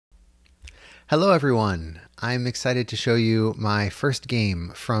Hello everyone! I'm excited to show you my first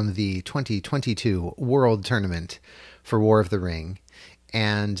game from the 2022 World Tournament for War of the Ring.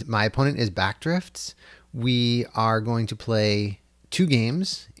 And my opponent is Backdrifts. We are going to play 2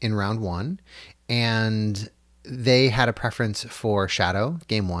 games in round 1. And they had a preference for Shadow,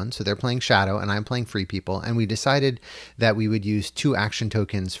 game 1. So they're playing Shadow and I'm playing Free People. And we decided that we would use 2 action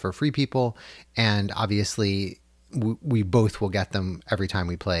tokens for Free People. And obviously we both will get them every time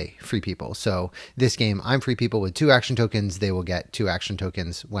we play Free People. So this game, I'm Free People with 2 action tokens. They will get 2 action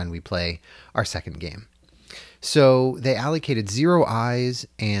tokens when we play our second game. So they allocated 0 eyes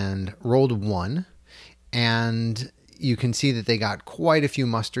and rolled 1. And you can see that they got quite a few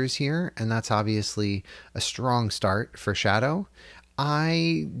musters here. And that's obviously a strong start for Shadow.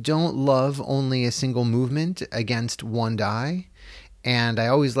 I don't love only a single movement against 1 die. And I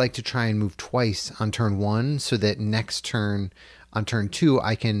always like to try and move twice on turn 1 so that next turn, on turn 2,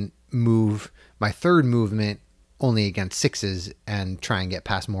 I can move my third movement only against 6s and try and get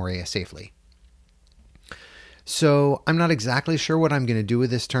past Moria safely. So I'm not exactly sure what I'm going to do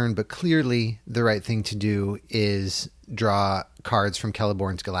with this turn, but clearly the right thing to do is draw cards from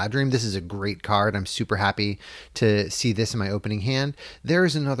Celeborn's Galadrim. This is a great card. I'm super happy to see this in my opening hand.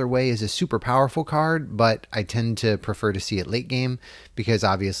 There's Another Way is a super powerful card, but I tend to prefer to see it late game because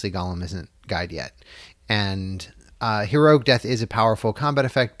obviously Gollum isn't Guide yet. And Heroic Death is a powerful combat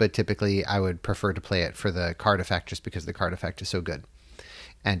effect, but typically I would prefer to play it for the card effect just because the card effect is so good.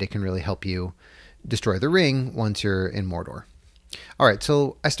 And it can really help you destroy the ring once you're in Mordor. Alright,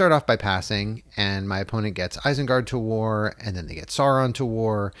 so I start off by passing, and my opponent gets Isengard to war, and then they get Sauron to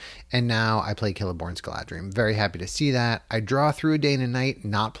war, and now I play Celeborn's Galadrim. Very happy to see that. I draw through a day and a night,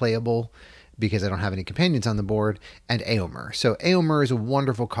 not playable, because I don't have any companions on the board, and Eomer. So Eomer is a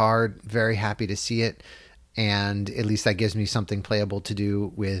wonderful card, very happy to see it, and at least that gives me something playable to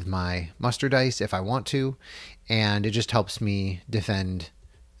do with my muster dice if I want to, and it just helps me defend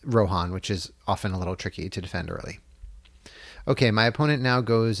Rohan, which is often a little tricky to defend early. Okay, my opponent now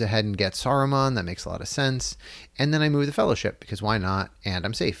goes ahead and gets Saruman. That makes a lot of sense. And then I move the Fellowship, because why not? And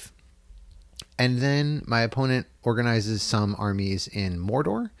I'm safe. And then my opponent organizes some armies in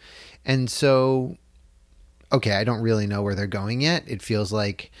Mordor. And so, okay, I don't really know where they're going yet. It feels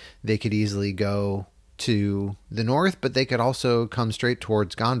like they could easily go to the north, but they could also come straight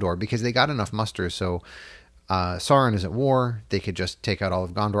towards Gondor, because they got enough musters. So Sauron is at war. They could just take out all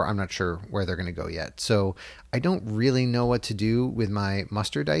of Gondor. I'm not sure where they're going to go yet. So I don't really know what to do with my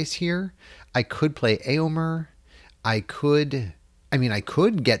muster dice here. I could play Eomer. I could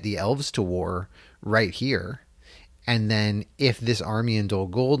get the elves to war right here. And then if this army in Dol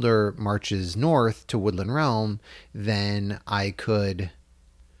Guldur marches north to Woodland Realm, then I could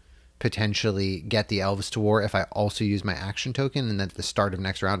potentially get the elves to war if I also use my action token, and then at the start of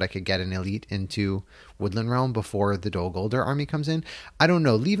next round I could get an elite into Woodland Realm before the Dol Guldur army comes in. I don't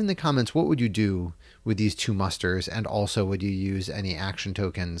know. Leave in the comments what would you do with these 2 musters, and also would you use any action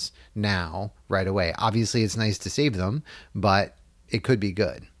tokens now right away? Obviously it's nice to save them, but it could be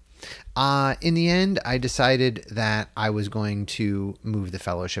good. In the end, I decided that I was going to move the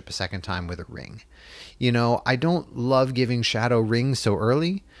Fellowship a second time with a ring. You know, I don't love giving Shadow rings so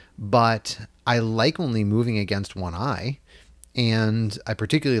early, but I like only moving against 1 eye, and I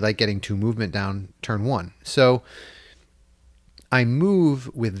particularly like getting 2 movement down turn 1. So I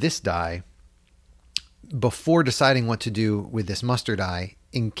move with this die before deciding what to do with this muster die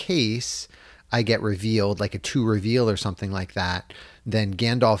in case I get revealed, like a 2 reveal or something like that. Then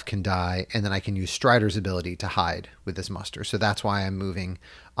Gandalf can die, and then I can use Strider's ability to hide with this muster. So that's why I'm moving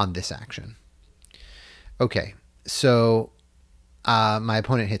on this action. Okay, so my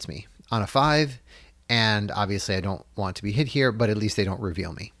opponent hits me on a 5, and obviously I don't want to be hit here, but at least they don't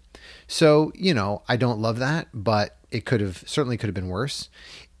reveal me. So, you know, I don't love that, but it certainly could have been worse.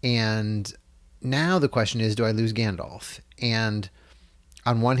 And now the question is, do I lose Gandalf? And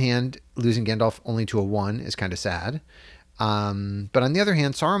on one hand, losing Gandalf only to a 1 is kind of sad. But on the other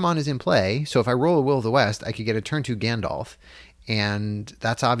hand, Saruman is in play, so if I roll a Will of the West, I could get a turn 2 Gandalf, and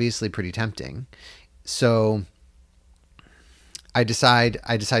that's obviously pretty tempting. So I decide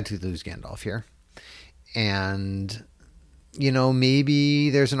to lose Gandalf here. And, you know, maybe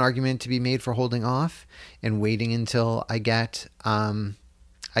there's an argument to be made for holding off and waiting until I get a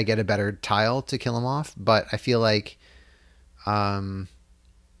better tile to kill him off. But I feel like, given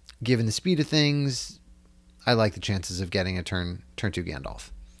the speed of things, I like the chances of getting a turn 2 Gandalf.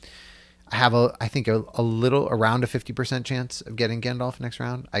 I have I think a little around a 50% chance of getting Gandalf next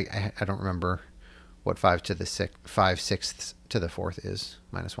round. I don't remember what 5 6ths to the 4th is,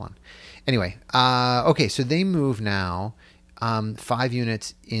 -1. Anyway, okay, so they move now 5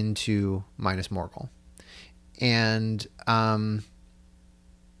 units into minus Morgul. And that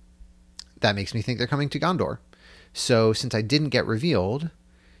makes me think they're coming to Gondor. So since I didn't get revealed,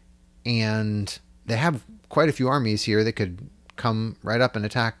 and they have quite a few armies here that could come right up and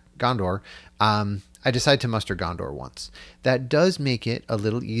attack Gondor, I decided to muster Gondor once. That does make it a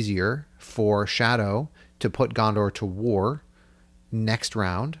little easier for Shadow to put Gondor to war next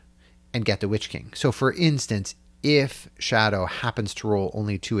round and get the Witch King. So for instance, if Shadow happens to roll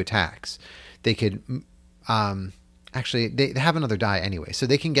only 2 attacks, they could actually they have another die anyway, so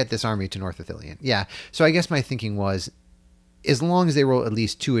they can get this army to North Ithilien. Yeah, so I guess my thinking was, as long as they roll at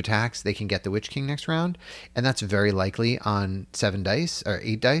least 2 attacks, they can get the Witch King next round, and that's very likely on 7 dice, or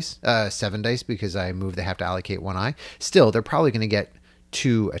 8 dice, 7 dice, because I moved, they have to allocate 1 eye. Still, they're probably going to get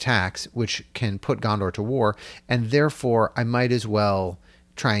 2 attacks, which can put Gondor to war, and therefore I might as well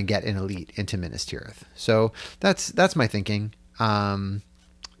try and get an elite into Minas Tirith. So that's my thinking.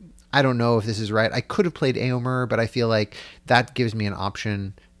 I don't know if this is right. I could have played Éomer, but I feel like that gives me an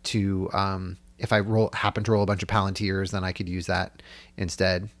option to, if I happen to roll a bunch of Palantirs, then I could use that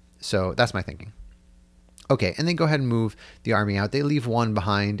instead. So that's my thinking. Okay, and then go ahead and move the army out. They leave 1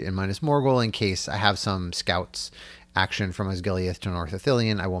 behind in minus Morgul in case I have some scouts action from Osgiliath to North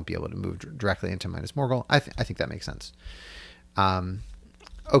Ithilien. I won't be able to move directly into minus Morgul. I think that makes sense.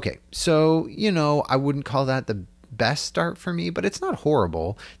 Okay, so, I wouldn't call that the best start for me, but it's not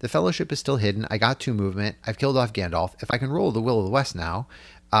horrible. The Fellowship is still hidden. I got 2 movement. I've killed off Gandalf. If I can roll the Will of the West now,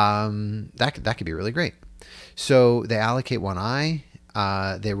 that could be really great. So they allocate 1 eye.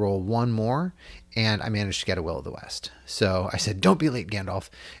 They roll 1 more, and I managed to get a Will of the West. So I said, don't be late, Gandalf.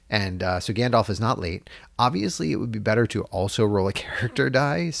 And so Gandalf is not late. Obviously, it would be better to also roll a character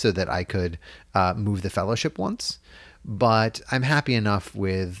die so that I could move the Fellowship once. But I'm happy enough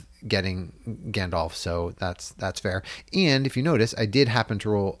with getting Gandalf, so that's fair. And if you notice, I did happen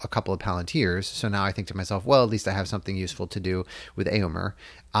to roll a couple of Palantirs, so now I think to myself, well, at least I have something useful to do with Éomer.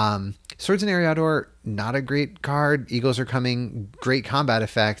 Swords and Eriador, not a great card. Eagles are coming, great combat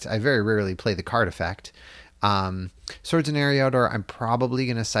effect. I very rarely play the card effect. Swords and Eriador, I'm probably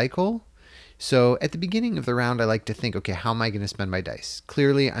going to cycle. So at the beginning of the round, I like to think, okay, how am I going to spend my dice?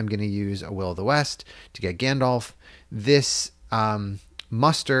 Clearly, I'm going to use a Will of the West to get Gandalf. This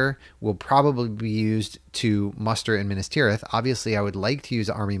muster will probably be used to muster in Minas Tirith. Obviously, I would like to use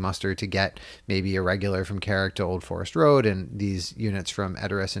army muster to get maybe a regular from Carrick to Old Forest Road and these units from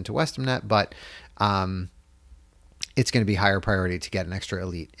Edoras into Westernnet, but it's going to be higher priority to get an extra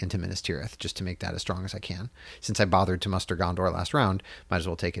elite into Minas Tirith just to make that as strong as I can. Since I bothered to muster Gondor last round, might as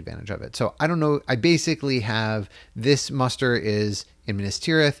well take advantage of it. So I don't know. I basically have this muster is in Minas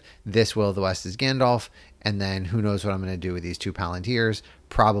Tirith, this Will of the West is Gandalf, and then who knows what I'm going to do with these 2 Palantirs,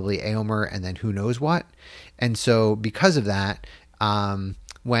 probably Éomer, and then who knows what. And so because of that,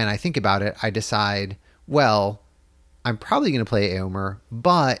 when I think about it, I decide, well, I'm probably going to play Éomer,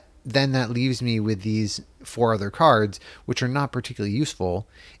 but then that leaves me with these 4 other cards, which are not particularly useful,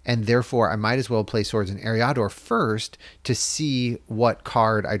 and therefore I might as well play Swords and Eriador first to see what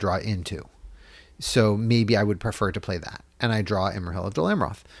card I draw into. So maybe I would prefer to play that. And I draw Imrahil of Dol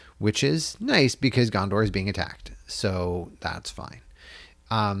Amroth, which is nice because Gondor is being attacked. So that's fine.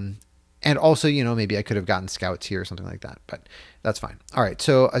 And also, maybe I could have gotten scouts here or something like that, but that's fine. All right,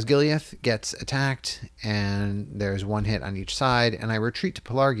 so Osgiliath gets attacked, and there's 1 hit on each side, and I retreat to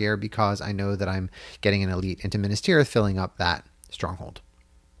Pelargir because I know that I'm getting an elite into Minas Tirith, filling up that stronghold.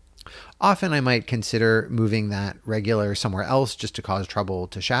 Often I might consider moving that regular somewhere else just to cause trouble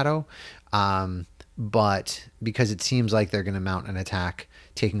to Shadow, but because it seems like they're going to mount an attack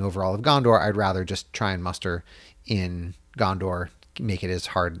taking over all of Gondor, I'd rather just try and muster in Gondor, make it as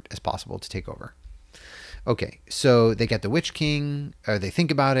hard as possible to take over. Okay, so they get the Witch King, or they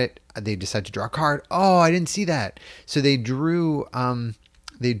think about it, they decide to draw a card. Oh, I didn't see that. So they drew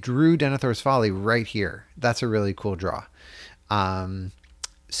Denethor's Folly right here. That's a really cool draw.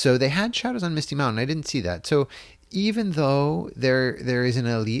 So they had Shadows on Misty Mountain. I didn't see that. So even though there is an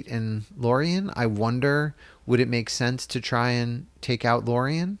elite in Lorien, I wonder, would it make sense to try and take out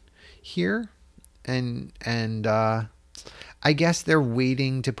Lorien here? And I guess they're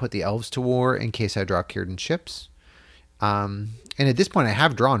waiting to put the elves to war in case I draw Círdan ships. And at this point, I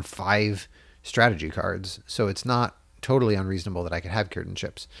have drawn 5 strategy cards, so it's not totally unreasonable that I could have Círdan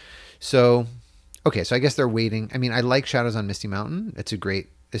ships. So, okay, so I guess they're waiting. I mean, I like Shadows on Misty Mountain.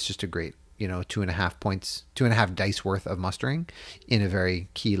 It's just a great, 2.5 points, 2.5 dice worth of mustering in a very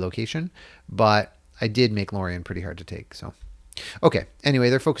key location. But I did make Lorien pretty hard to take. So, okay. Anyway,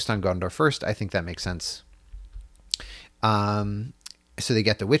 they're focused on Gondor first. I think that makes sense. So they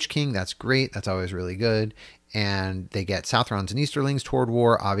get the Witch King. That's great. That's always really good. And they get Southrons and Easterlings toward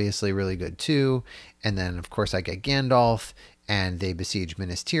war. Obviously really good too. And then, of course, I get Gandalf. And they besiege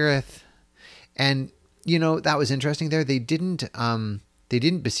Minas Tirith. And, you know, that was interesting there. They didn't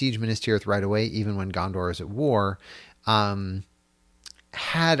besiege Minas Tirith right away, even when Gondor is at war.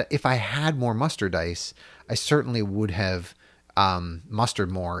 If I had more muster dice, I certainly would have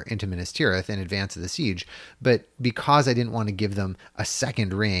mustered more into Minas Tirith in advance of the siege. But because I didn't want to give them a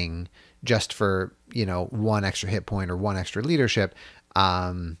second ring just for, you know, one extra hit point or one extra leadership,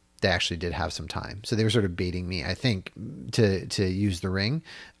 they actually did have some time. So they were sort of baiting me, I think, to use the ring,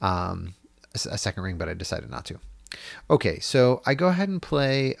 a second ring, but I decided not to. Okay, so I go ahead and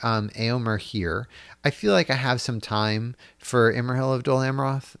play Éomer here. I feel like I have some time for Imrahil of Dol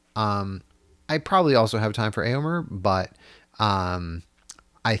Amroth. I probably also have time for Éomer, but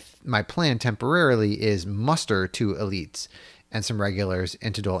my plan temporarily is muster 2 elites and some regulars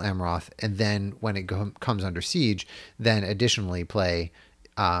into Dol Amroth, and then when it comes under siege, then additionally play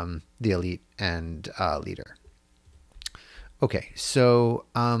the elite and leader. Okay, so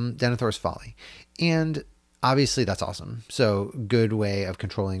Denethor's Folly. And obviously that's awesome. So good way of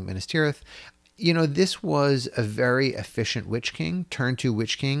controlling Minas Tirith. You know, this was a very efficient Witch King. Turn 2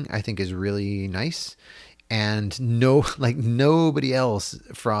 Witch King, I think, is really nice. And nobody else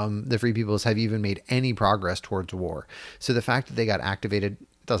from the Free Peoples have even made any progress towards war. So the fact that they got activated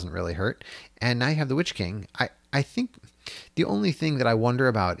doesn't really hurt. And now you have the Witch King. I think the only thing that I wonder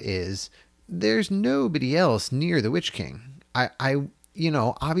about is there's nobody else near the Witch King. You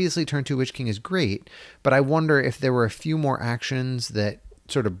know, obviously turn 2 Witch King is great, but I wonder if there were a few more actions that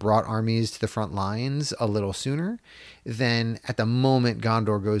sort of brought armies to the front lines a little sooner, then at the moment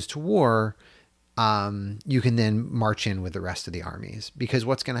Gondor goes to war, you can then march in with the rest of the armies. Because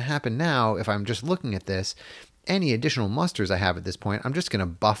what's going to happen now, if I'm just looking at this, any additional musters I have at this point, I'm just going to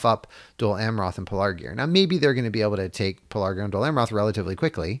buff up Dol Amroth and Pelargir. Now, maybe they're going to be able to take Pelargir and Dol Amroth relatively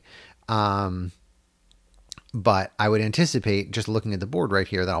quickly, but I would anticipate, just looking at the board right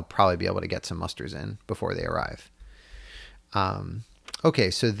here, that I'll probably be able to get some musters in before they arrive. Okay,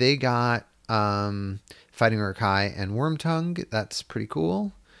 so they got Fighting Uruk-hai and Wormtongue. That's pretty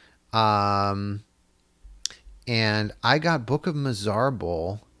cool. And I got Book of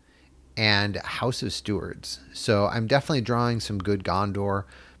Mizarble and House of Stewards. So I'm definitely drawing some good Gondor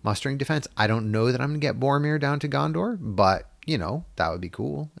mustering defense. I don't know that I'm going to get Boromir down to Gondor, but, you know, that would be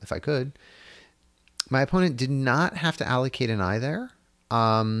cool if I could. My opponent did not have to allocate an eye there,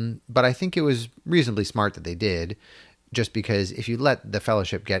 but I think it was reasonably smart that they did, just because if you let the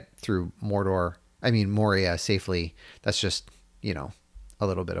Fellowship get through Moria safely, that's just, you know, a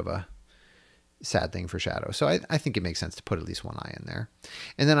little bit of a sad thing for Shadow. So I think it makes sense to put at least one eye in there.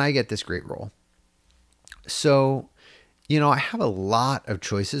 And then I get this great roll. So, you know, I have a lot of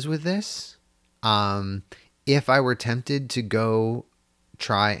choices with this. If I were tempted to go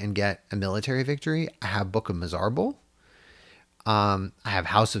try and get a military victory, I have Book of Mizarble. I have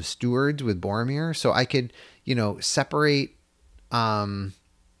House of Stewards with Boromir. So I could, you know, separate...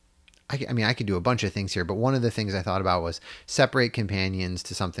 I could do a bunch of things here, but one of the things I thought about was separate companions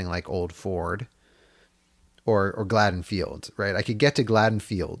to something like Old Ford or Gladden Fields, right? I could get to Gladden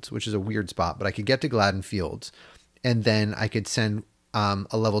Fields, which is a weird spot, but I could get to Gladden Fields, and then I could send a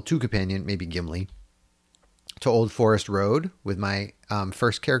level 2 companion, maybe Gimli, to Old Forest Road with my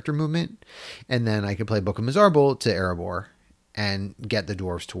first character movement, and then I could play Book of Mizarble to Erebor and get the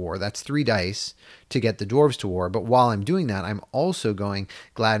dwarves to war. That's 3 dice to get the dwarves to war. But while I'm doing that, I'm also going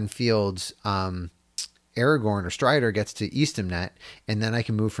Gladden Fields, Aragorn or Strider gets to Eastamnet, and then I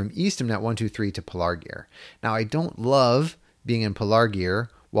can move from Eastamnet 1, 2, 3 to Pelargir. Now, I don't love being in Pelargir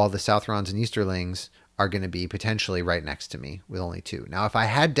while the Southrons and Easterlings are going to be potentially right next to me with only 2. Now, if I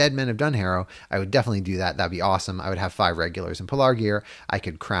had Dead Men of Dunharrow, I would definitely do that. That'd be awesome. I would have 5 regulars in Pelargir. I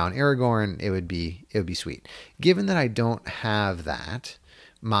could crown Aragorn. It would be sweet. Given that I don't have that,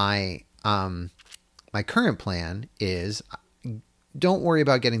 my current plan is don't worry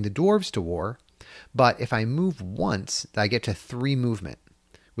about getting the dwarves to war, but if I move once, I get to 3 movement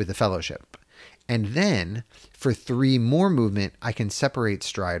with the Fellowship. And then for 3 more movement, I can separate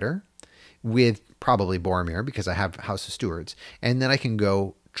Strider with probably Boromir because I have House of Stewards. And then I can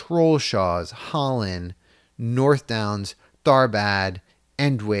go Trollshaws, Hollin, North Downs, Tharbad,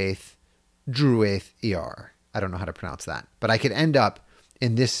 Endwaith, Druaith, Ear. I don't know how to pronounce that. But I could end up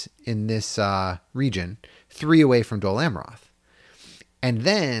in this region 3 away from Dol Amroth. And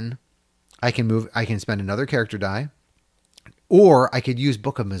then I can spend another character die, or I could use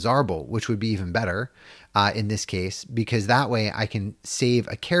Book of Mizarble, which would be even better in this case, because that way I can save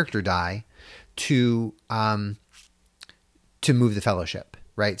a character die to to move the Fellowship,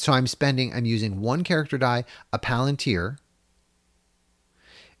 right? So I'm using one character die, a Palantir,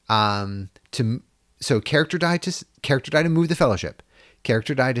 character die to move the Fellowship,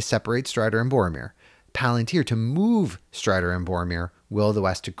 character die to separate Strider and Boromir, Palantir to move Strider and Boromir, Will of the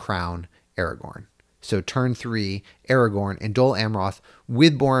West to crown Aragorn. So turn 3, Aragorn and Dol Amroth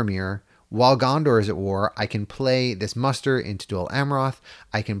with Boromir. While Gondor is at war, I can play this muster into Dol Amroth.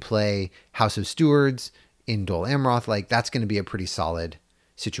 I can play House of Stewards in Dol Amroth. Like, that's going to be a pretty solid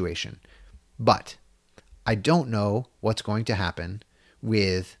situation. But I don't know what's going to happen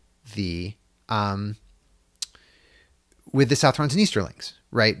with the Southrons and Easterlings,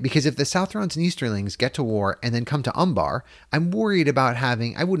 right? Because if the Southrons and Easterlings get to war and then come to Umbar, I'm worried about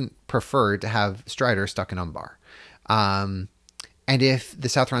I wouldn't prefer to have Strider stuck in Umbar. And if the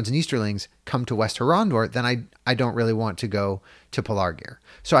Southrons and Easterlings come to West Horondor, then I don't really want to go to Pelargir.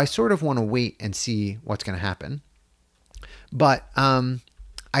 So I sort of want to wait and see what's going to happen. But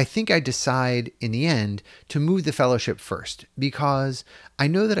I think I decide in the end to move the Fellowship first, because I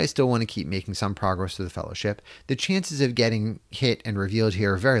know that I still want to keep making some progress with the Fellowship. The chances of getting hit and revealed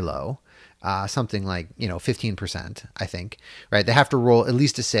here are very low, something like 15%, I think. Right? They have to roll at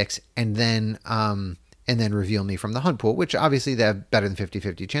least a 6 and then reveal me from the hunt pool, which obviously they have better than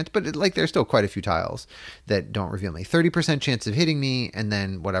 50-50 chance, but there's still quite a few tiles that don't reveal me. 30% chance of hitting me, and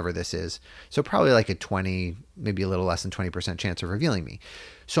then whatever this is. So probably like a 20, maybe a little less than 20% chance of revealing me.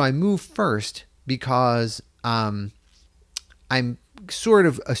 So I move first because I'm sort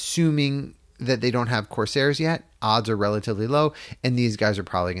of assuming that they don't have Corsairs yet. Odds are relatively low, and these guys are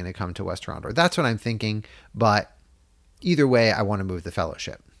probably going to come to West Horondor. That's what I'm thinking, but either way, I want to move the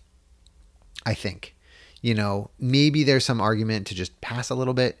Fellowship, I think. Maybe there's some argument to just pass a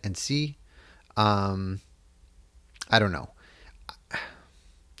little bit and see. I don't know.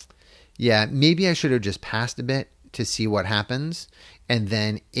 Yeah, maybe I should have just passed a bit to see what happens. And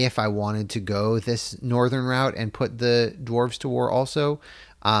then if I wanted to go this northern route and put the dwarves to war also,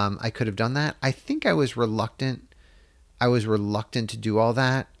 I could have done that. I think I was reluctant. To do all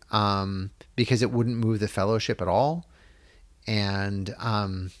that because it wouldn't move the Fellowship at all. And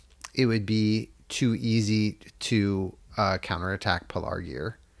it would be too easy to counterattack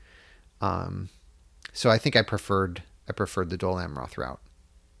Pelargir. So I think I preferred the Dol Amroth route.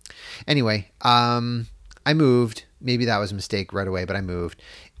 Anyway, I moved. Maybe that was a mistake right away, but I moved.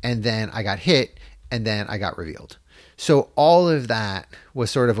 And then I got hit, and then I got revealed. So all of that was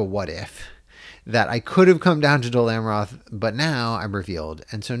sort of a what if, that I could have come down to Dol Amroth, but now I'm revealed.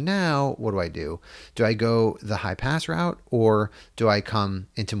 And so now what do? Do I go the High Pass route, or do I come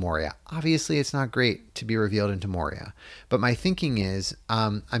into Moria? Obviously, it's not great to be revealed into Moria, but my thinking is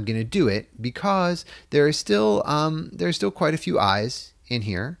I'm going to do it because there's still quite a few eyes in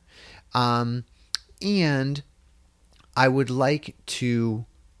here, and I would like to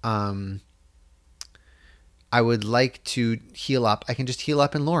heal up. I can just heal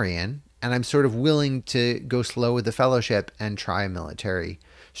up in Lorien. And I'm sort of willing to go slow with the Fellowship and try a military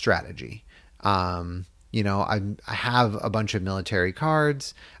strategy. I have a bunch of military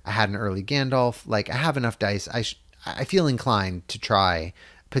cards. I had an early Gandalf. I have enough dice. I feel inclined to try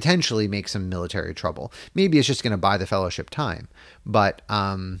potentially make some military trouble. Maybe it's just going to buy the Fellowship time, but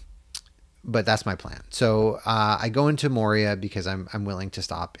that's my plan. So I go into Moria because I'm willing to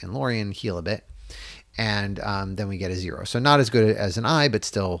stop in Lorien, heal a bit, and then we get a 0. So not as good as an eye, but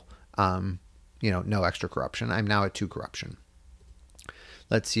still. No extra corruption. I'm now at 2 corruption.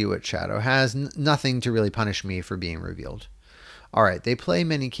 Let's see what Shadow has. Nothing to really punish me for being revealed. All right, they play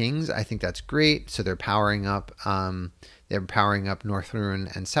many kings. I think that's great. So they're powering up. They're powering up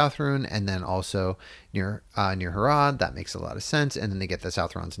Northrune and Southrune, and then also near Harad. That makes a lot of sense. And then they get the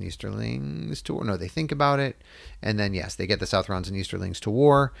Southrons and Easterlings to war. No, they think about it, and then yes, they get the Southrons and Easterlings to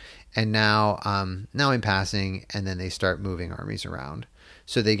war. And now I'm passing, and then they start moving armies around.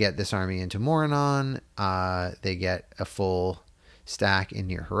 So they get this army into Moranon. They get a full stack in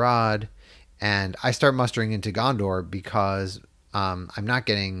near Harad, and I start mustering into Gondor because I'm not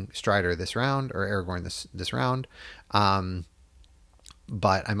getting Strider this round, or Aragorn this round. But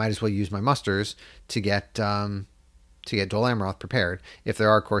I might as well use my musters to get Dol Amroth prepared. If there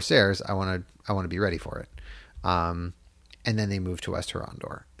are Corsairs, I want to be ready for it. And then they move to West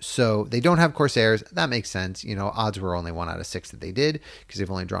Horondor. So they don't have Corsairs. That makes sense. Odds were only 1 out of 6 that they did because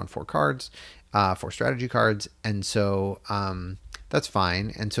they've only drawn 4 cards, 4 strategy cards. And so that's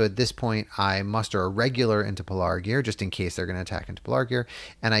fine. And so at this point, I muster a regular into Pelargir just in case they're going to attack into Pelargir.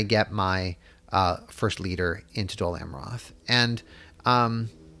 And I get my first leader into Dol Amroth. And, I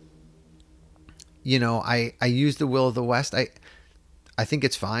use the Will of the West. I think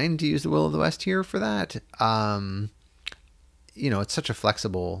it's fine to use the Will of the West here for that. it's such a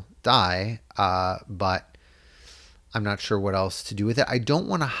flexible die, but I'm not sure what else to do with it. I don't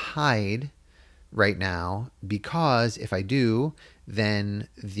want to hide right now, because if I do, then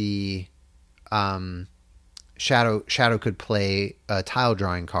the Shadow could play a tile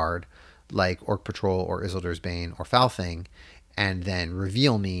drawing card like Orc Patrol or Isildur's Bane or Foul Thing, and then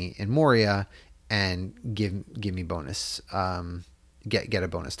reveal me in Moria and give me bonus, get a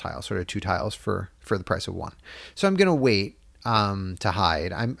bonus tile, sort of 2 tiles for the price of 1. So I'm gonna wait to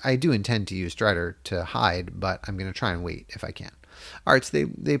hide. I do intend to use Strider to hide, but I'm gonna try and wait if I can. All right, so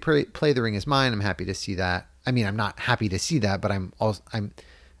they play The Ring Is Mine. I'm happy to see that. I mean, I'm not happy to see that, but I'm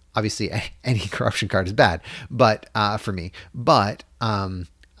obviously any corruption card is bad, but for me. But I'm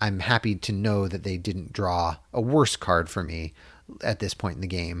happy to know that they didn't draw a worse card for me at this point in the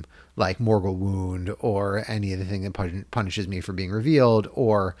game, like Morgul Wound or any other thing that punishes me for being revealed,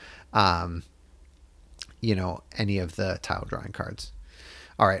 or any of the tile drawing cards.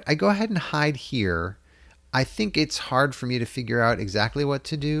 All right, I go ahead and hide here. I think it's hard for me to figure out exactly what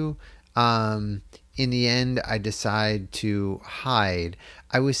to do. In the end, I decide to hide.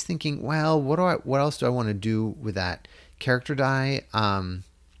 I was thinking, well, what else do I want to do with that character die,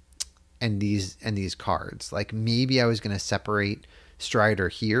 and these cards? Like, maybe I was going to separate Strider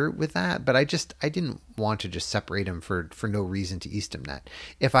here with that, but I didn't want to just separate him for no reason to Eastham Net.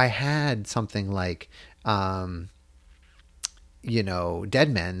 If I had something like Dead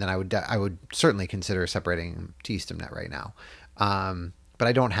Men, then I would certainly consider separating him to Eastham Net right now. But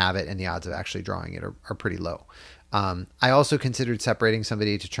I don't have it, and the odds of actually drawing it are pretty low. I also considered separating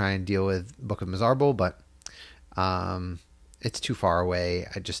somebody to try and deal with Book of Mizarble, but it's too far away.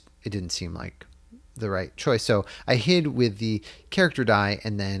 It didn't seem like the right choice. So I hid with the character die,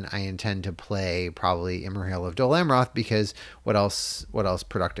 and then I intend to play probably Imrahil of Dol Amroth, because what else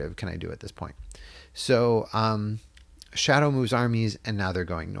productive can I do at this point? So Shadow moves armies, and now they're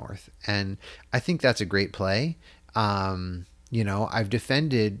going north, and I think that's a great play. I've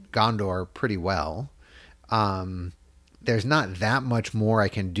defended Gondor pretty well. There's not that much more I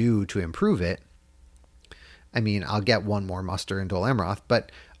can do to improve it. I mean, I'll get 1 more muster in Dol Amroth,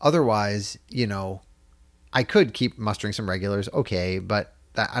 but otherwise, I could keep mustering some regulars, okay, but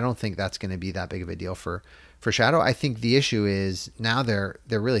I don't think that's going to be that big of a deal for Shadow. I think the issue is now they're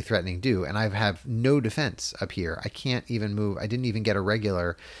really threatening Dew, and I have no defense up here. I can't even move. I didn't even get a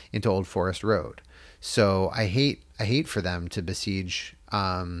regular into Old Forest Road. So I hate for them to besiege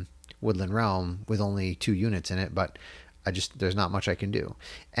Woodland Realm with only 2 units in it, but there's not much I can do.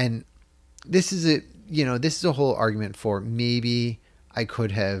 And this is a whole argument for maybe I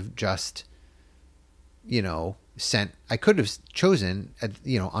could have just, I could have chosen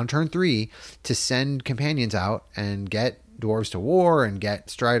on turn 3 to send companions out and get dwarves to war and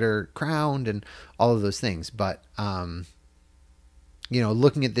get Strider crowned and all of those things. But,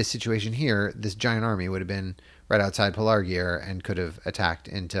 looking at this situation here, this giant army would have been right outside Pelargir and could have attacked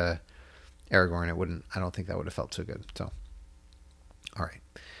into Aragorn. I don't think that would have felt so good. So, all right.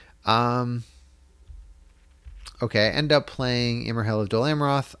 Okay, I end up playing Imrahil of Dol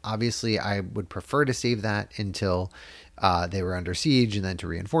Amroth. Obviously, I would prefer to save that until they were under siege and then to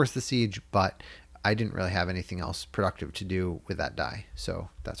reinforce the siege, but I didn't really have anything else productive to do with that die, so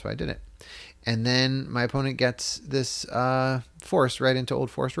that's why I did it. And then my opponent gets this force right into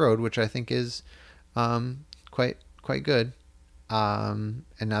Old Forest Road, which I think is quite good. And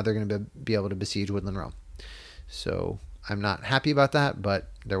now they're going to be able to besiege Woodland Realm. So I'm not happy about that,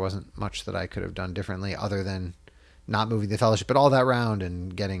 but there wasn't much that I could have done differently other than not moving the Fellowship at all that round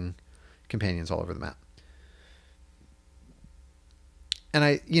and getting companions all over the map. And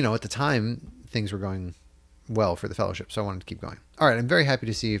at the time, things were going well for the Fellowship, so I wanted to keep going. All right, I'm very happy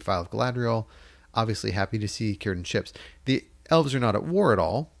to see File of Galadriel. Obviously happy to see Círdan ships. The elves are not at war at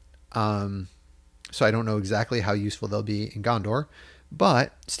all, so I don't know exactly how useful they'll be in Gondor,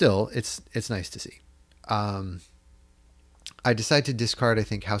 but still, it's nice to see. I decided to discard, I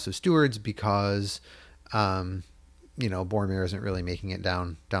think, House of Stewards because, Boromir isn't really making it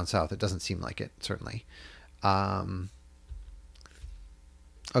down south. It doesn't seem like it, certainly.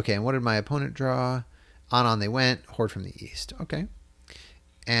 Okay, and what did my opponent draw? On they went, Horde from the East. Okay.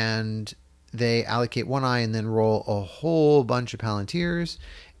 And they allocate 1 eye and then roll a whole bunch of Palantirs,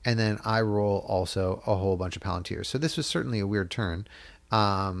 and then I roll also a whole bunch of Palantirs. So this was certainly a weird turn.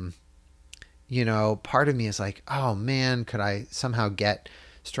 Part of me is like, oh man, could I somehow get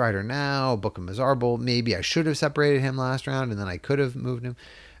Strider now? Book of Mizarble. Maybe I should have separated him last round, and then I could have moved him.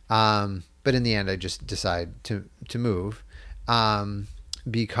 But in the end, I just decide to move.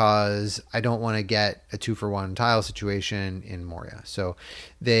 Because I don't want to get a 2-for-1 tile situation in Moria. So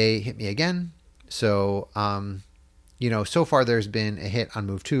they hit me again. So, so far there's been a hit on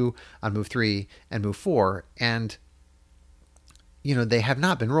move 2, on move 3, and move 4, and they have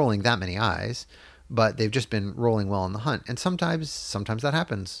not been rolling that many eyes, but they've just been rolling well on the hunt. And sometimes that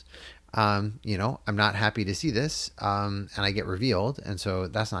happens. I'm not happy to see this, and I get revealed, and so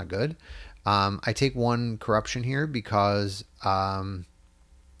that's not good. I take 1 corruption here because I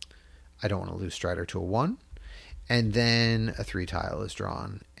don't want to lose Strider to a 1, and then a 3 tile is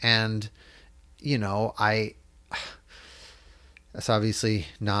drawn, and that's obviously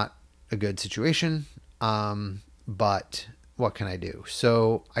not a good situation, but what can I do?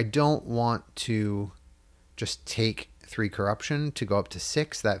 So I don't want to just take 3 corruption to go up to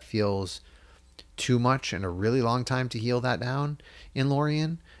 6. That feels too much and a really long time to heal that down in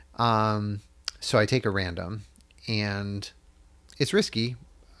Lorien. So I take a random, and it's risky.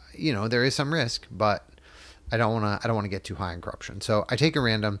 There is some risk, but I don't want to get too high in corruption. So I take a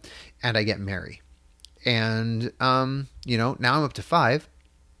random, and I get Mary. And now I'm up to 5,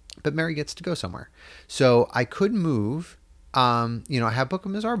 but Mary gets to go somewhere. So I could move. I have Book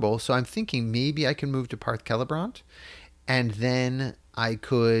of Mizarble, so I'm thinking maybe I can move to Parth Celebrant, and then I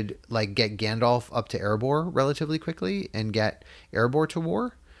could get Gandalf up to Erebor relatively quickly and get Erebor to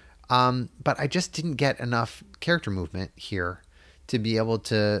war. But I just didn't get enough character movement here to be able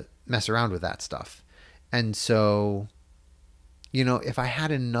to mess around with that stuff. And so, if I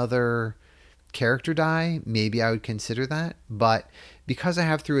had another character die, maybe I would consider that. But because I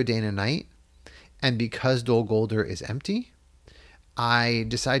have Through a Day and a Night, and because Dol Guldur is empty, I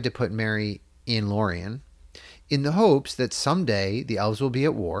decide to put Mary in Lorien in the hopes that someday the elves will be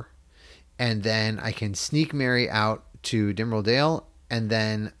at war, and then I can sneak Mary out to Dimril Dale, and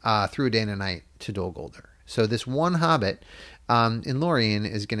then Through a Day and a Night to Dol Guldur. So this one hobbit in Lorien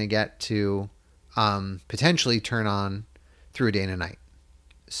is going to get to potentially turn on Through a Day and a Night.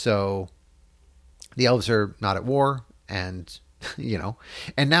 So the elves are not at war, and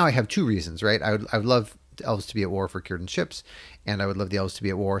and now I have 2 reasons, right? I would love the elves to be at war for Círdan's ships, and I would love the elves to be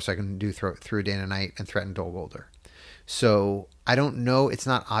at war so I can do Through a Day and a Night and threaten Dol Guldur. So I don't know. It's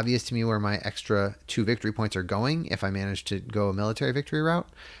not obvious to me where my extra 2 victory points are going if I manage to go a military victory route.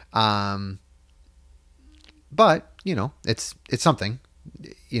 But it's something.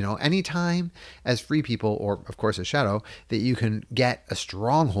 Anytime as free people, or of course as Shadow, that you can get a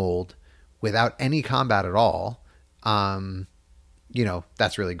stronghold without any combat at all,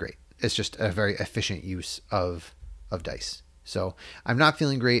 that's really great. It's just a very efficient use of dice. So I'm not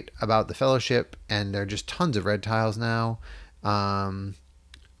feeling great about the Fellowship, and there are just tons of red tiles now.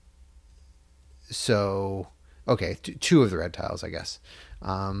 So, okay, 2 of the red tiles, I guess.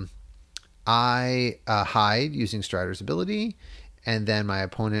 I hide using Strider's ability, and then my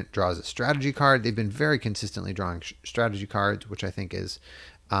opponent draws a strategy card. They've been very consistently drawing strategy cards, which I think is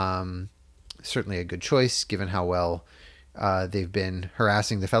certainly a good choice, given how well they've been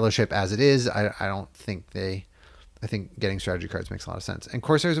harassing the Fellowship as it is. I think getting strategy cards makes a lot of sense. And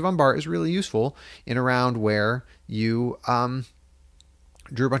Corsairs of Umbar is really useful in a round where you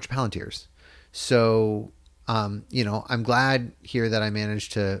drew a bunch of Palantirs. So, I'm glad here that I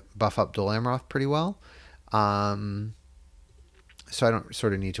managed to buff up Dol Amroth pretty well. So I don't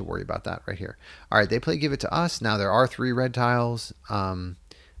sort of need to worry about that right here. All right, they play Give It to Us. Now there are 3 red tiles. I'm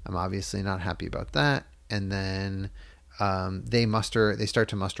obviously not happy about that. And then they start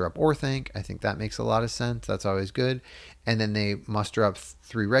to muster up Orthanc. I think that makes a lot of sense. That's always good. And then they muster up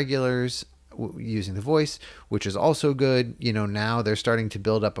 3 regulars using the voice, which is also good. Now they're starting to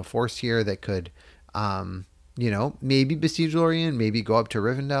build up a force here that could, maybe besiege Lorien, maybe go up to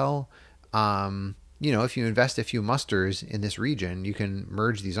Rivendell. If you invest a few musters in this region, you can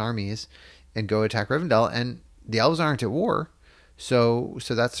merge these armies and go attack Rivendell, and the elves aren't at war. So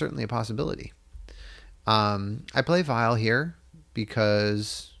that's certainly a possibility. I play Vial here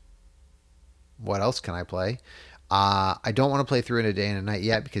because what else can I play? I don't want to play Through in a Day and a Night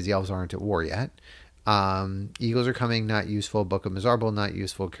yet because the elves aren't at war yet. Eagles Are Coming, not useful. Book of Mizarble, not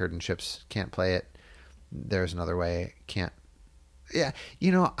useful. Círdan ships, can't play it. There's another way. Can't. Yeah,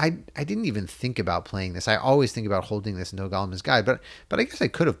 I didn't even think about playing this. I always think about holding this No Gollum's Guide, but I guess I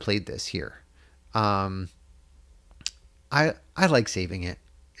could have played this here. I like saving it.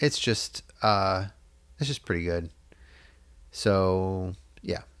 It's just pretty good. So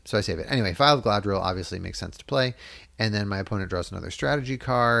yeah, so I save it. Anyway, File of Gladriel obviously makes sense to play, and then my opponent draws another strategy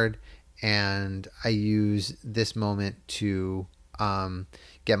card, and I use this moment to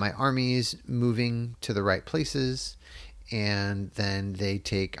get my armies moving to the right places. And then they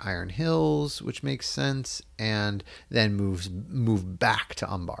take Iron Hills, which makes sense, and then move back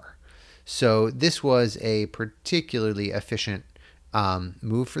to Umbar. So this was a particularly efficient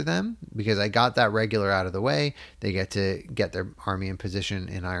move for them, because I got that regular out of the way. They get to get their army in position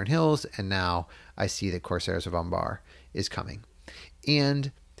in Iron Hills, and now I see that Corsairs of Umbar is coming.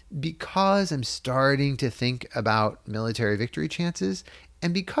 And because I'm starting to think about military victory chances,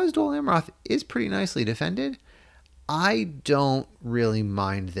 and because Dol Amroth is pretty nicely defended, I don't really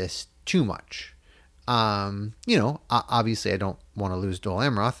mind this too much. Obviously I don't want to lose Dol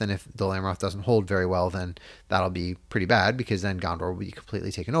Amroth, and if Dol Amroth doesn't hold very well, then that'll be pretty bad, because then Gondor will be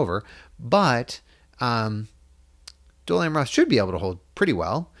completely taken over. But Dol Amroth should be able to hold pretty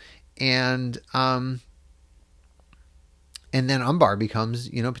well, and then Umbar becomes,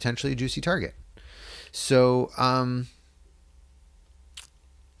 potentially a juicy target. So,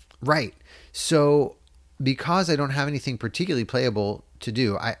 right. So, because I don't have anything particularly playable to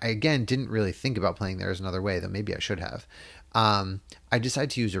do, I again didn't really think about playing There Is Another Way, though maybe I should have. I decided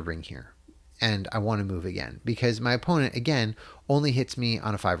to use a ring here, and I want to move again, because my opponent, again, only hits me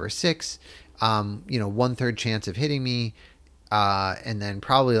on a 5 or 6, 1/3 chance of hitting me, and then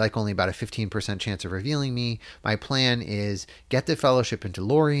probably like only about a 15% chance of revealing me. My plan is get the Fellowship into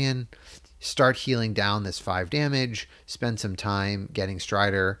Lorien, start healing down this 5 damage, spend some time getting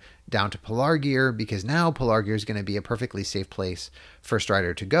Strider down to Pelargir, because now Pelargir is going to be a perfectly safe place for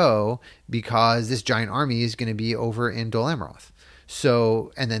Strider to go, because this giant army is going to be over in Dol Amroth.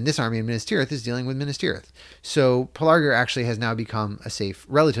 So, and then this army in Minas Tirith is dealing with Minas Tirith. So Pelargir actually has now become a safe,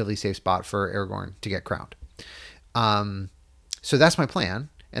 relatively safe spot for Aragorn to get crowned. So that's my plan,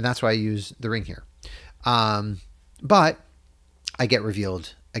 and that's why I use the ring here. But I get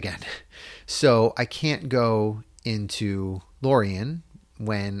revealed again. So I can't go into Lorien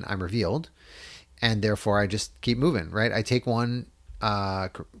when I'm revealed, and therefore I just keep moving, right? I take 1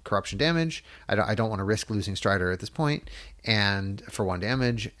 corruption damage. I don't want to risk losing Strider at this point, and for 1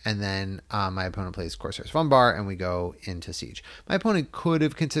 damage, and then my opponent plays Corsairs of Umbar, and we go into Siege. My opponent could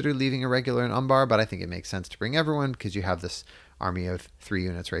have considered leaving a regular in Umbar, but I think it makes sense to bring everyone, because you have this army of 3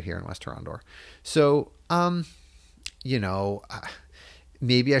 units right here in West Tarandor. So,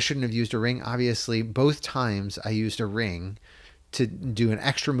 maybe I shouldn't have used a ring. Obviously, both times I used a ring to do an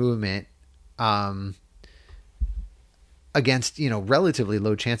extra movement against, relatively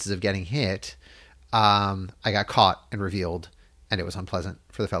low chances of getting hit. I got caught and revealed, and it was unpleasant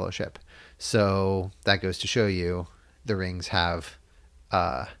for the Fellowship. So that goes to show you the rings have,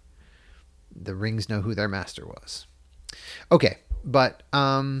 the rings know who their master was. Okay, but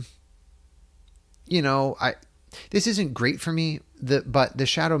this isn't great for me. But the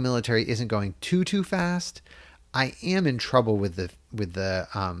Shadow military isn't going too fast. I am in trouble with the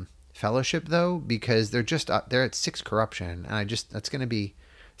Fellowship, though, because they're at 6 corruption, and it's gonna be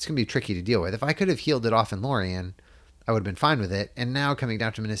tricky to deal with. If I could have healed it off in Lorien, I would have been fine with it. And now coming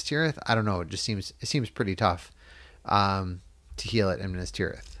down to Minas Tirith, I don't know. It seems pretty tough to heal it in Minas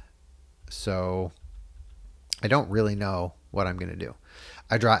Tirith. So I don't really know what I'm going to do.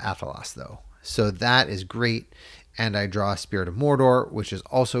 I draw Athelas, though. So that is great. And I draw Spirit of Mordor, which is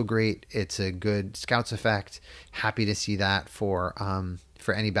also great. It's a good Scouts effect. Happy to see that for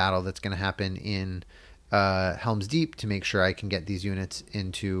any battle that's going to happen in Helm's Deep, to make sure I can get these units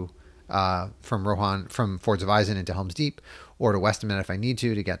into from Fords of Isen into Helm's Deep, or to Westerman if I need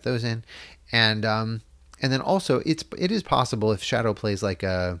to get those in. And then also it is possible, if Shadow plays like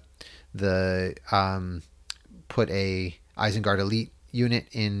put a Isengard Elite unit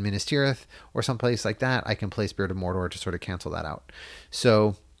in Minas Tirith or someplace like that, I can play Spirit of Mordor to sort of cancel that out.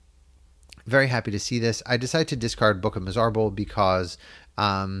 So very happy to see this. I decided to discard Book of Mizarble because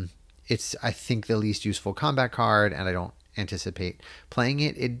it's, I think, the least useful combat card, and I don't anticipate playing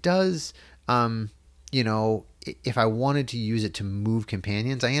it. It does, if I wanted to use it to move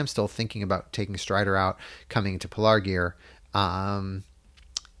companions, I am still thinking about taking Strider out, coming into Pelargir, and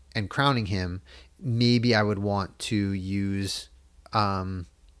crowning him. Maybe I would want to use Book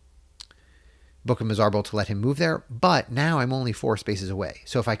of Mizarble to let him move there, but now I'm only 4 spaces away.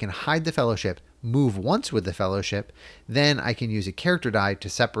 So if I can hide the Fellowship, move once with the Fellowship, then I can use a character die to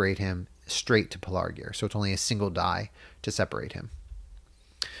separate him straight to Pelargir. So it's only a single die to separate him.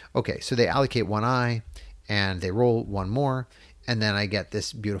 Okay, so they allocate 1 eye, and they roll 1 more, and then I get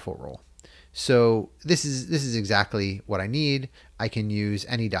this beautiful roll. So this is exactly what I need. I can use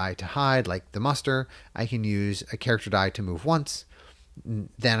any die to hide, like the muster. I can use a character die to move once.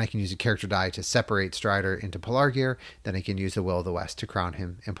 Then I can use a character die to separate Strider into Pelargir. Then I can use the Will of the West to crown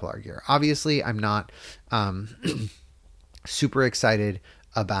him in Pelargir. Obviously, I'm not super excited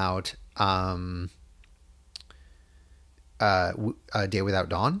about Day Without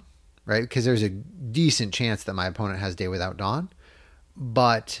Dawn, right? Because there's a decent chance that my opponent has Day Without Dawn.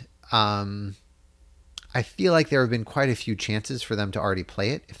 But I feel like there have been quite a few chances for them to already play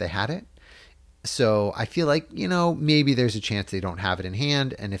it if they had it. So I feel like, maybe there's a chance they don't have it in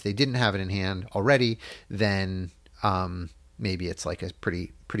hand. And if they didn't have it in hand already, then maybe it's like a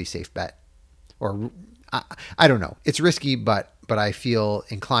pretty safe bet. Or I don't know. It's risky, but I feel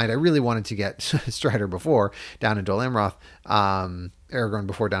inclined. I really wanted to get Strider before down in Dol Amroth, Aragorn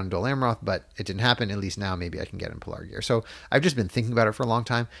before down in Dol Amroth, but it didn't happen. At least now maybe I can get in Pelargir. So I've just been thinking about it for a long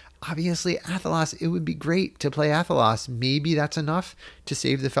time. Obviously, Athelas, it would be great to play Athelas. Maybe that's enough to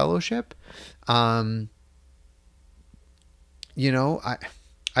save the Fellowship. I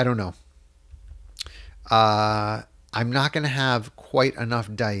don't know. I'm not going to have quite enough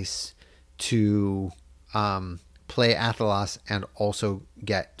dice to play Athelas and also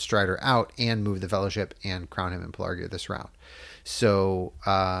get Strider out and move the Fellowship and crown him in Pelargir this round. So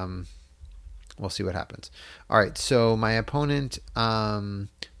we'll see what happens. All right, so my opponent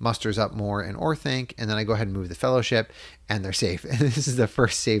musters up more in Orthanc, and then I go ahead and move the Fellowship, and they're safe. And this is the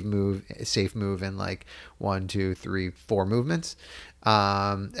first safe move in like 1, 2, 3, 4 movements.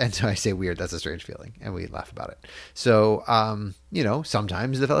 And so I say weird, that's a strange feeling, and we laugh about it. So,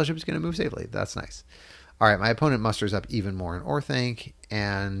 sometimes the Fellowship is going to move safely. That's nice. All right, my opponent musters up even more in Orthanc,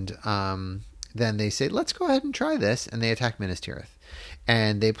 and then they say, let's go ahead and try this, and they attack Minas Tirith.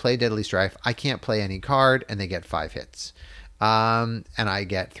 And they play Deadly Strife. I can't play any card, and they get 5 hits. And I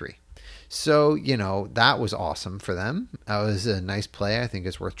get 3. So, that was awesome for them. That was a nice play. I think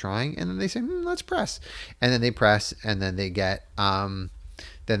it's worth trying. And then they say, let's press. And then they press, and then they get 2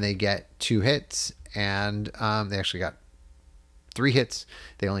 hits, and they actually got 3 hits.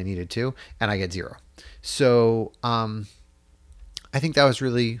 They only needed 2, and I get 0. So I think that was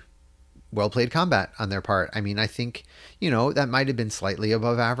really well-played combat on their part. I mean, I think, that might have been slightly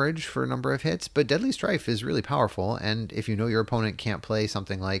above average for a number of hits, but Deadly Strife is really powerful. And if your opponent can't play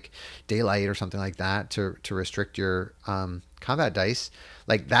something like Daylight or something like that to restrict your combat dice,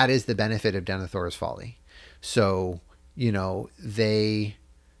 like that is the benefit of Denethor's Folly. So, they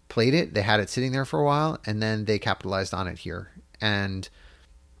played it, they had it sitting there for a while, and then they capitalized on it here. And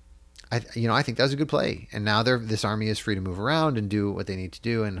I think that was a good play. And now this army is free to move around and do what they need to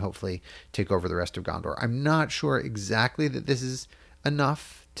do and hopefully take over the rest of Gondor. I'm not sure exactly that this is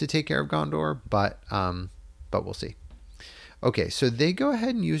enough to take care of Gondor, but we'll see. Okay, so they go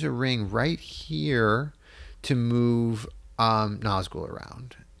ahead and use a ring right here to move Nazgul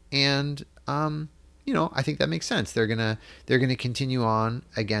around. And I think that makes sense. They're gonna continue on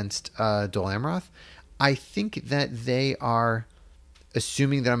against Dol Amroth. I think that they are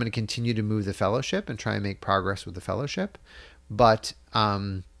assuming that I'm going to continue to move the Fellowship and try and make progress with the Fellowship. But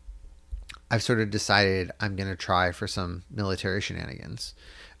I've sort of decided I'm going to try for some military shenanigans.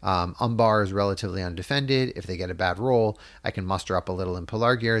 Umbar is relatively undefended. If they get a bad roll, I can muster up a little in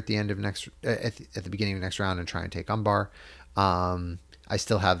Pelargir at the end of at the beginning of next round and try and take Umbar. I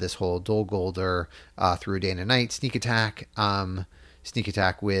still have this whole Dol Guldur through Day and a Night sneak attack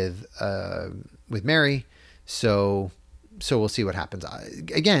with Mary. So we'll see what happens.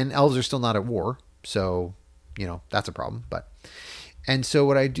 Again, elves are still not at war, so that's a problem. And so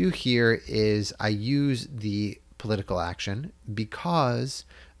what I do here is I use the political action because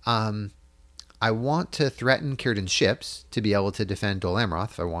I want to threaten Círdan's ships to be able to defend Dol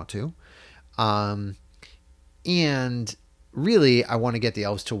Amroth if I want to, and really I want to get the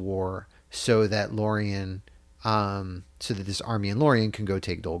elves to war so that Lorien, so that this army in Lorien can go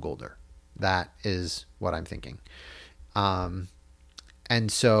take Dol Guldur. That is what I'm thinking. And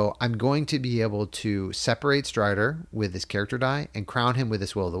so I'm going to be able to separate Strider with this character die and crown him with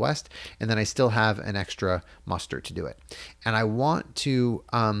this Will of the West. And then I still have an extra muster to do it. And I want to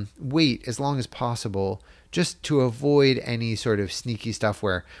wait as long as possible just to avoid any sort of sneaky stuff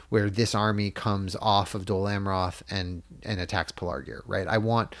where this army comes off of Dol Amroth and attacks Pelargir, right? I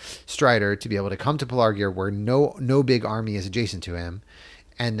want Strider to be able to come to Pelargir where no big army is adjacent to him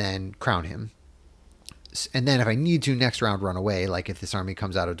and then crown him. And then if I need to next round run away, like if this army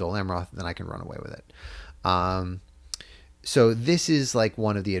comes out of Dol Amroth, then I can run away with it. So this is like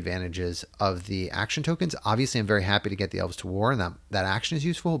one of the advantages of the action tokens. Obviously, I'm very happy to get the elves to war, and that action is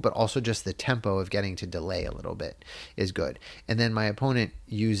useful, but also just the tempo of getting to delay a little bit is good. And then my opponent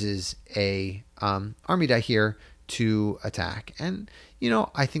uses a army die here to attack. And,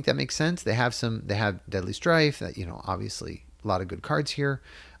 I think that makes sense. They have Deadly Strife, that, obviously a lot of good cards here.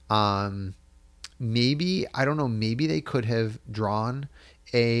 Maybe, I don't know, maybe they could have drawn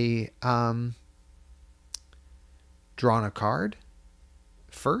a card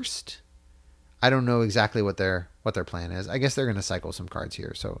first. I don't know exactly what their plan is. I guess they're going to cycle some cards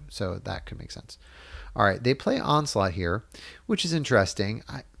here, so that could make sense. All right, they play Onslaught here, which is interesting.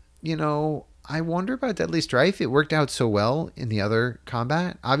 I I wonder about Deadly Strife. It worked out so well in the other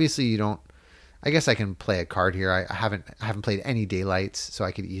combat. Obviously, you don't. I guess I can play a card here. I haven't played any daylights, so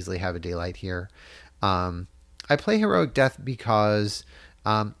I could easily have a daylight here. I play Heroic Death because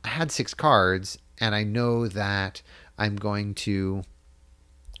I had 6 cards, and I know that I'm going to.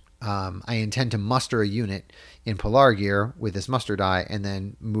 I intend to muster a unit in Polar Gear with this muster die, and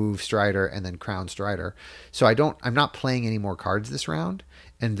then move Strider and then Crown Strider. So I'm not playing any more cards this round,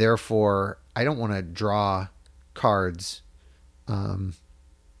 and therefore I don't want to draw cards.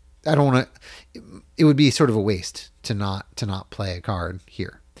 I don't want to. It would be sort of a waste to not play a card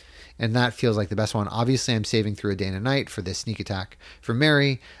here, and that feels like the best one. Obviously, I'm saving through a day and a night for this sneak attack for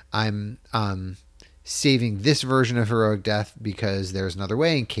Mary. I'm saving this version of Heroic Death because there's another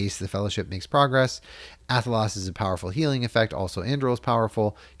way in case the Fellowship makes progress. Athelos is a powerful healing effect. Also, Andril is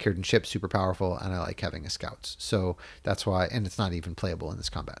powerful. Kieran Ship super powerful, and I like having a Scouts. So that's why, and it's not even playable in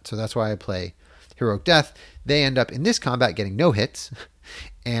this combat. So that's why I play Heroic Death. They end up in this combat getting no hits,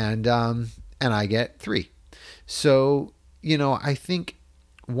 and I get 3. So, I think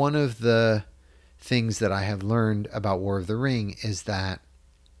one of the things that I have learned about War of the Ring is that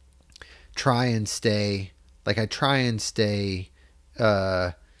I try and stay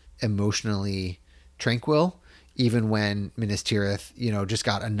emotionally tranquil, even when Minas Tirith, just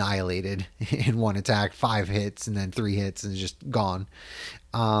got annihilated in one attack, 5 hits and then 3 hits and just gone.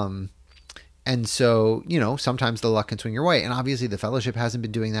 And so, sometimes the luck can swing your way. And obviously the Fellowship hasn't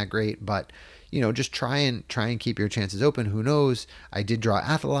been doing that great, but, just try and keep your chances open. Who knows? I did draw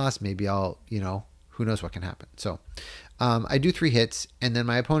Athelos. Maybe I'll, who knows what can happen. So I do 3 hits, and then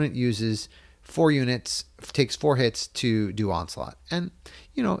my opponent uses 4 units, takes 4 hits to do Onslaught. And,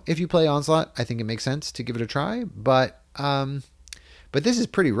 if you play Onslaught, I think it makes sense to give it a try. But this is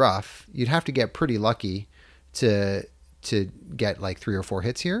pretty rough. You'd have to get pretty lucky to get like 3 or 4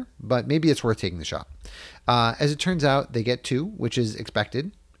 hits here, but maybe it's worth taking the shot. As it turns out, they get 2, which is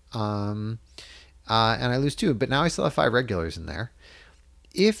expected. And I lose 2, but now I still have 5 regulars in there.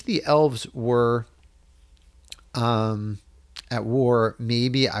 If the elves were at war,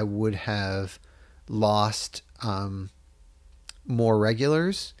 maybe I would have lost more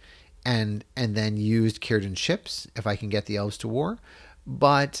regulars and then used Círdan's ships if I can get the elves to war.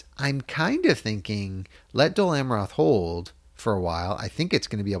 But I'm kind of thinking let Dol Amroth hold for a while. I think it's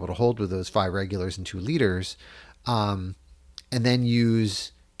going to be able to hold with those 5 regulars and 2 leaders, and then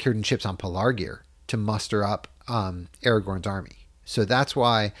use Círdan's ships on Polar Gear to muster up Aragorn's army. So that's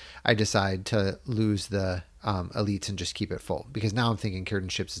why I decide to lose the elites and just keep it full. Because now I'm thinking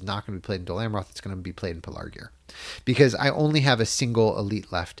Círdan's ships is not going to be played in Dol Amroth. It's going to be played in Polar Gear. Because I only have a single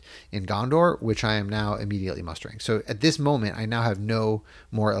elite left in Gondor, which I am now immediately mustering. So at this moment, I now have no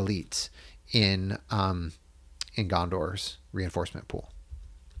more elites in Gondor's reinforcement pool.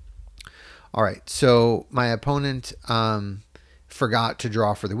 All right, so my opponent forgot to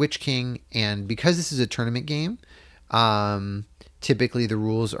draw for the Witch King, and because this is a tournament game, typically the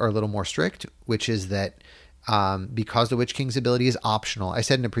rules are a little more strict, which is that because the Witch King's ability is optional. I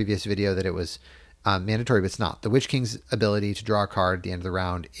said in a previous video that it was mandatory, but it's not. The Witch King's ability to draw a card at the end of the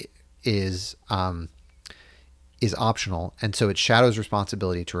round is optional, and so it's Shadow's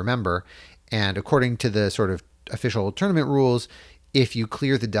responsibility to remember. And according to the sort of official tournament rules, if you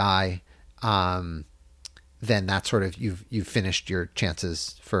clear the die, then that's sort of you've finished your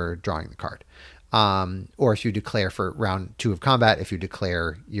chances for drawing the card. Or if you declare for round 2 of combat, if you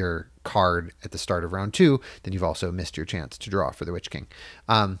declare your card at the start of round 2, then you've also missed your chance to draw for the Witch King.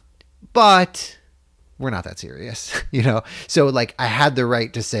 But we're not that serious, So like I had the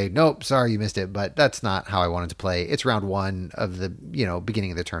right to say, nope, sorry you missed it, but that's not how I wanted to play. It's round 1 of the,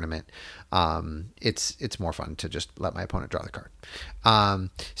 beginning of the tournament. It's more fun to just let my opponent draw the card.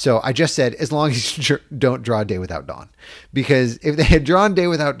 So I just said, as long as you don't draw Day Without Dawn, because if they had drawn Day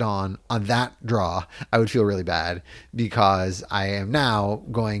Without Dawn on that draw, I would feel really bad because I am now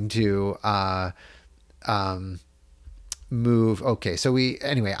going to, move. Okay, so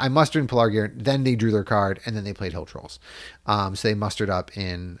I mustered in Polar Gear, then they drew their card, and then they played Hill Trolls. So they mustered up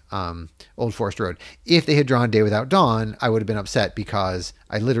in Old Forest Road. If they had drawn Day Without Dawn, I would have been upset because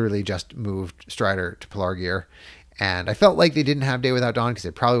I literally just moved Strider to Polar Gear, and I felt like they didn't have Day Without Dawn because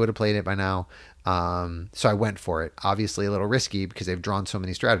they probably would have played it by now. So I went for it. Obviously a little risky because they've drawn so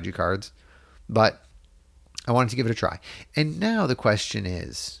many strategy cards, but I wanted to give it a try. And now the question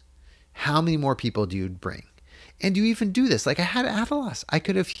is, how many more people do you bring? And do you even do this? Like I had Athelos. I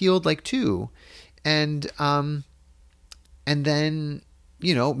could have healed like 2 and then,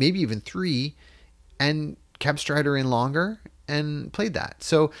 maybe even 3 and kept Strider in longer and played that.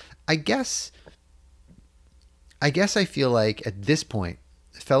 So I guess I feel like at this point,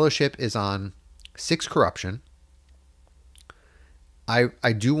 Fellowship is on 6 corruption.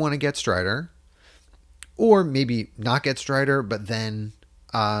 I do want to get Strider, or maybe not get Strider, but then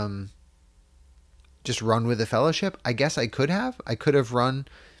just run with the Fellowship. I guess I could have run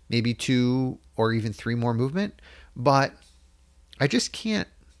maybe 2 or even 3 more movement, but I just can't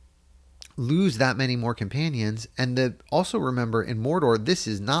lose that many more companions. And also remember, in Mordor, this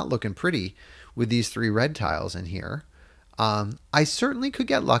is not looking pretty with these 3 red tiles in here. I certainly could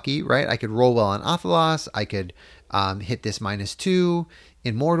get lucky, right? I could roll well on Athelas. I could hit this -2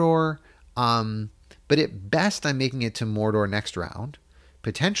 in Mordor. But at best, I'm making it to Mordor next round.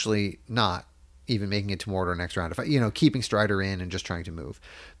 Potentially not even making it to Mordor next round, if I, keeping Strider in and just trying to move.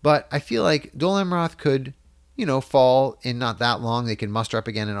 But I feel like Dol Amroth could, fall in not that long. They can muster up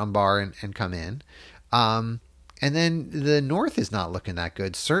again in Umbar and come in. And then the north is not looking that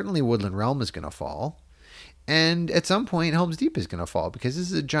good. Certainly Woodland Realm is going to fall. And at some point, Helm's Deep is going to fall because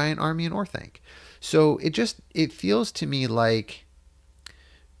this is a giant army in Orthanc. So it feels to me like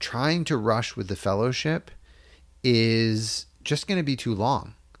trying to rush with the Fellowship is just going to be too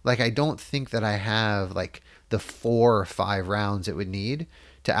long. Like, I don't think that I have like the 4 or 5 rounds it would need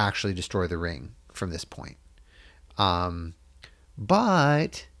to actually destroy the ring from this point.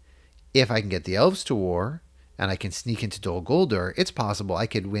 But if I can get the elves to war and I can sneak into Dol Guldur, it's possible I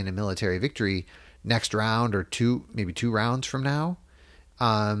could win a military victory next round or maybe 2 rounds from now.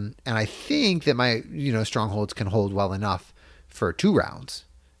 And I think that my, strongholds can hold well enough for 2 rounds.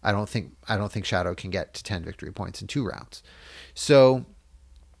 I don't think Shadow can get to 10 victory points in 2 rounds. So,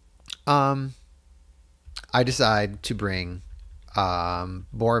 I decide to bring,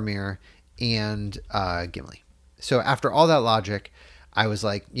 Boromir and, Gimli. So after all that logic, I was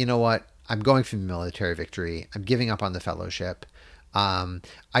like, you know what? I'm going for the military victory. I'm giving up on the Fellowship.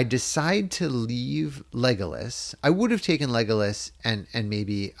 I decide to leave Legolas. I would have taken Legolas and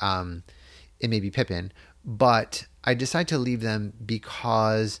maybe Pippin, but I decide to leave them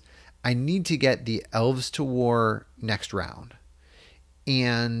because I need to get the elves to war next round.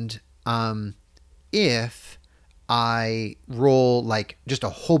 And if I roll like just a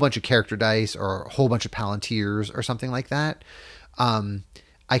whole bunch of character dice or a whole bunch of Palantirs or something like that,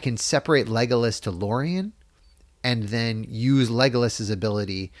 I can separate Legolas to Lorien and then use Legolas's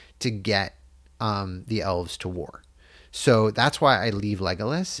ability to get the elves to war. So that's why I leave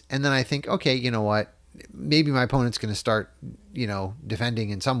Legolas. And then I think, okay, you know what? Maybe my opponent's going to start, defending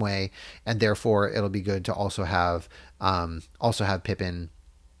in some way, and therefore it'll be good to also have Pippin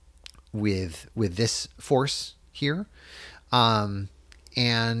with this force here.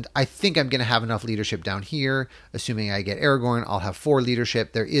 And I think I'm going to have enough leadership down here. Assuming I get Aragorn, I'll have 4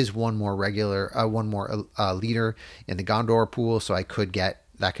 leadership. There is one more leader in the Gondor pool, so that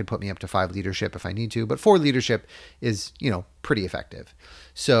could put me up to 5 leadership if I need to. But 4 leadership is, pretty effective.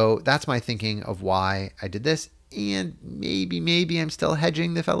 So that's my thinking of why I did this. And maybe I'm still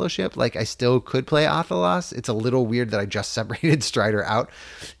hedging the Fellowship. Like, I still could play Athelas. It's a little weird that I just separated Strider out.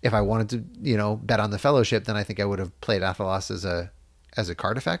 If I wanted to, bet on the Fellowship, then I think I would have played Athelas as a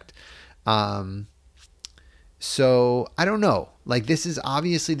card effect. So I don't know. Like,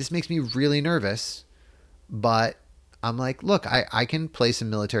 this makes me really nervous, but I'm like, look, I can play some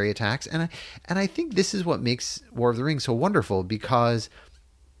military attacks. And I think this is what makes War of the Ring so wonderful, because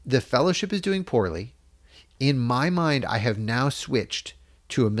the Fellowship is doing poorly. In my mind, I have now switched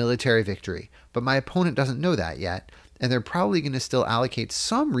to a military victory, but my opponent doesn't know that yet. And they're probably going to still allocate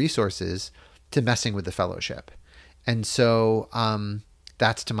some resources to messing with the Fellowship. And so,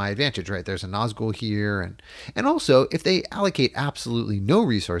 that's to my advantage, right? There's a Nazgul here. And also, if they allocate absolutely no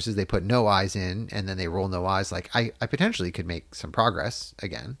resources, they put no eyes in, and then they roll no eyes, like I potentially could make some progress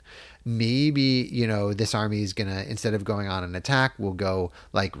again. Maybe, this army is going to, instead of going on an attack, will go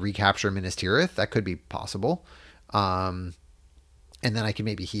like recapture Minas Tirith. That could be possible. And then I can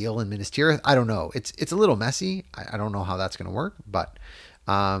maybe heal in Minas Tirith. I don't know. It's a little messy. I don't know how that's going to work, but,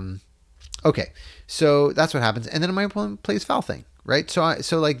 okay. So that's what happens. And then my opponent plays Foul Thing. Right.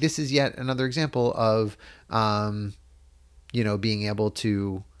 So like, this is yet another example of, being able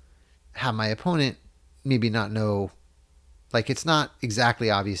to have my opponent maybe not know, like, it's not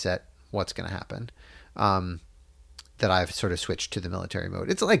exactly obvious at what's going to happen, that I've sort of switched to the military mode.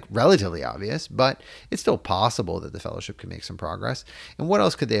 It's like relatively obvious, but it's still possible that the Fellowship can make some progress. And what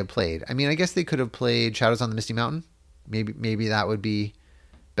else could they have played? I mean, I guess they could have played Shadows on the Misty Mountain. Maybe that would be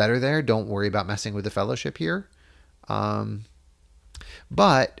better there. Don't worry about messing with the Fellowship here.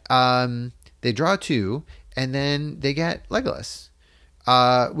 But they draw 2, and then they get Legolas,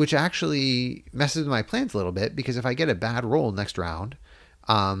 which actually messes with my plans a little bit, because if I get a bad roll next round,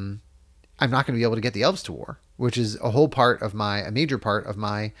 I'm not going to be able to get the elves to war, which is a major part of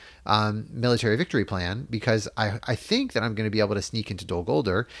my military victory plan, because I think that I'm going to be able to sneak into Dol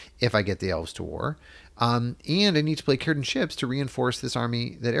Guldur if I get the elves to war. And I need to play Círdan ships to reinforce this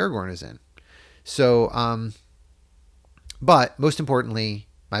army that Aragorn is in. So, but most importantly,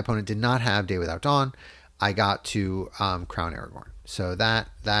 my opponent did not have Day Without Dawn. I got to crown Aragorn. So that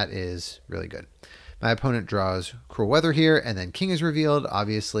is really good. My opponent draws Cruel Weather here, and then King is revealed.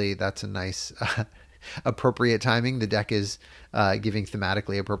 Obviously, that's a nice appropriate timing. The deck is giving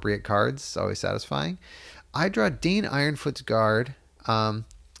thematically appropriate cards. It's always satisfying. I draw Dane Ironfoot's Guard, and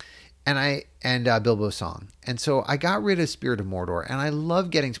Bilbo's Song. And so I got rid of Spirit of Mordor, and I love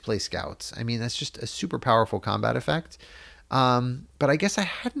getting to play Scouts. I mean, that's just a super powerful combat effect. But I guess I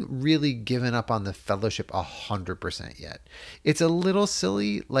hadn't really given up on the Fellowship 100% yet. It's a little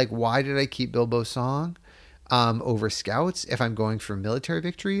silly. Like, why did I keep Bilbo's Song over Scouts if I'm going for military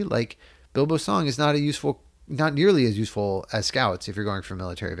victory? Like, Bilbo's Song is not nearly as useful as Scouts if you're going for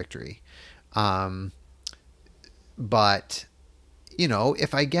military victory. But you know,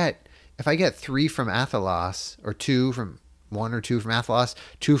 if I get 3 from Athelas, or 2 from 1 or 2 from Athelas,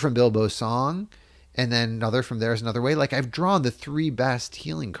 2 from Bilbo's Song, and then another from There's Another Way, like, I've drawn the 3 best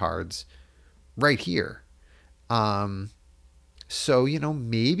healing cards right here. So, you know,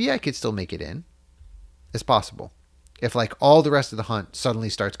 maybe I could still make it in. It's possible. If, like, all the rest of the hunt suddenly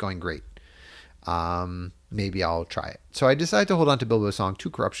starts going great, maybe I'll try it. So I decided to hold on to Bilbo's Song. 2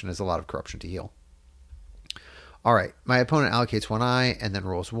 corruption is a lot of corruption to heal. All right, my opponent allocates 1 eye and then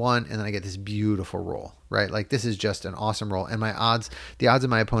rolls 1, and then I get this beautiful roll, right? Like, this is just an awesome roll. And the odds of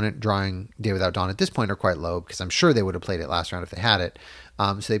my opponent drawing Day Without Dawn at this point are quite low, because I'm sure they would have played it last round if they had it.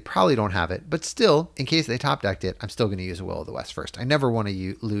 So they probably don't have it. But still, in case they top decked it, I'm still going to use a Will of the West first. I never want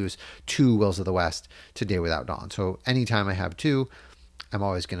to lose 2 Wills of the West to Day Without Dawn. So anytime I have 2, I'm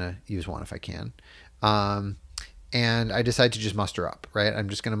always going to use 1 if I can. And I decide to just muster up, right? I'm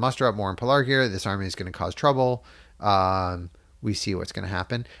just going to muster up more in Pelargir. This army is going to cause trouble. We see what's going to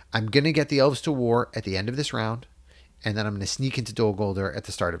happen. I'm going to get the elves to war at the end of this round, and then I'm going to sneak into Dol Guldur at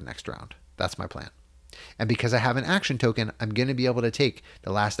the start of next round. That's my plan. And because I have an action token, I'm going to be able to take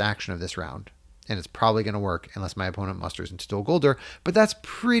the last action of this round. And it's probably going to work unless my opponent musters into Dol Guldur. But that's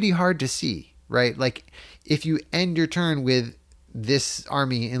pretty hard to see, right? Like, if you end your turn with this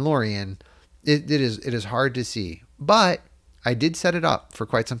army in Lorien, it is hard to see. But I did set it up for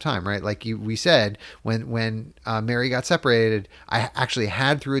quite some time, right? Like we said, when Merry got separated, I actually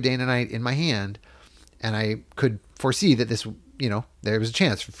had Through a Day and a Night in my hand, and I could foresee that this, you know, there was a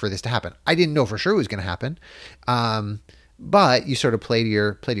chance for this to happen. I didn't know for sure it was going to happen, but you sort of play to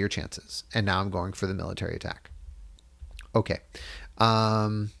your chances. And now I'm going for the military attack. Okay,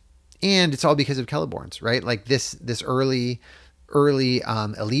 and it's all because of Celeborn's, right? Like this early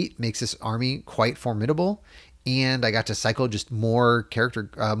elite makes this army quite formidable. And I got to cycle just more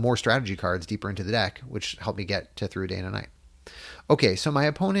strategy cards deeper into the deck, which helped me get to Through a Day and a Night. Okay, so my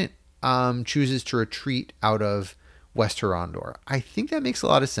opponent chooses to retreat out of West Hirondor. I think that makes a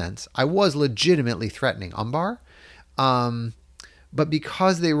lot of sense. I was legitimately threatening Umbar, but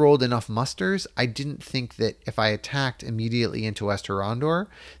because they rolled enough musters, I didn't think that if I attacked immediately into West Hirondor,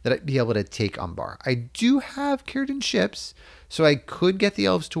 that I'd be able to take Umbar. I do have Círdan ships, so I could get the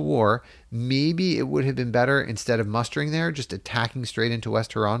elves to war. Maybe it would have been better, instead of mustering there, just attacking straight into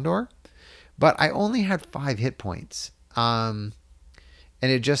West Hirondor. But I only had 5 hit points. And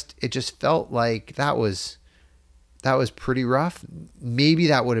it just felt like that was pretty rough. Maybe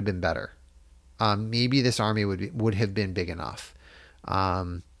that would have been better. Maybe this army would have been big enough.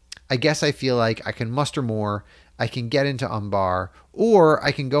 I guess I feel like I can muster more. I can get into Umbar, or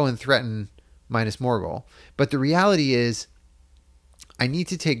I can go and threaten Minas Morgul. But the reality is, I need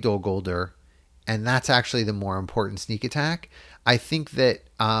to take Dol Guldur, and that's actually the more important sneak attack. I think that,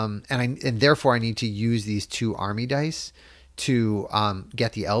 and therefore I need to use these 2 army dice to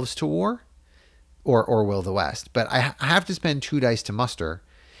get the elves to war, or Will of the West. But I have to spend 2 dice to muster,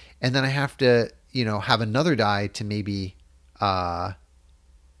 and then I have to, you know, have another die to maybe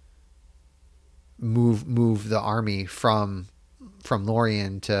move the army from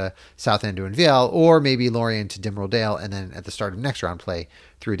Lorien to South Anduin Vale, or maybe Lorien to Dimril Dale, and then at the start of next round play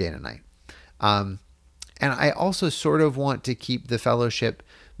Through a Day and a Night. And I also sort of want to keep the Fellowship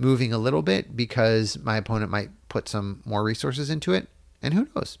moving a little bit, because my opponent might put some more resources into it, and who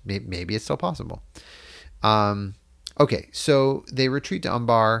knows, maybe it's still possible. Okay, so they retreat to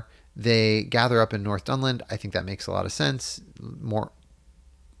Umbar. They gather up in North Dunland. I think that makes a lot of sense.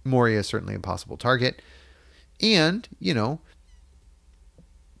 Moria is certainly a possible target. And, you know,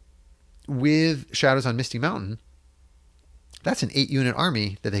 with Shadows on Misty Mountain, that's an 8-unit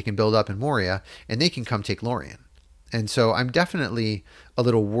army that they can build up in Moria, and they can come take Lorien. And so I'm definitely a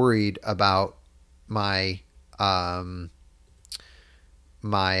little worried about my Elves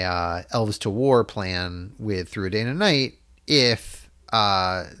to War plan with Through a Day and a Night if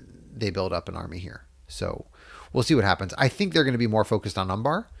they build up an army here. So we'll see what happens. I think they're going to be more focused on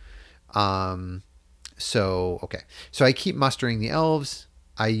Umbar. Okay. So I keep mustering the elves.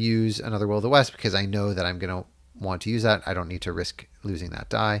 I use another Will of the West because I know that I'm going to want to use that. I don't need to risk losing that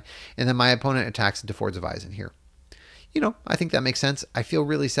die. And then my opponent attacks into Fords of Eisen here. I think that makes sense. I feel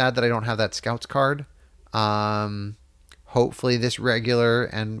really sad that I don't have that Scouts card. Hopefully this regular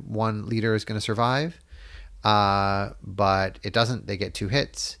and one leader is going to survive. But it doesn't. They get 2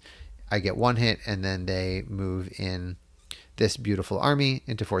 hits. I get 1 hit, and then they move in this beautiful army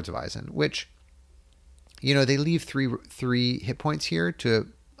into Fords of Eisen, which, they leave three hit points here to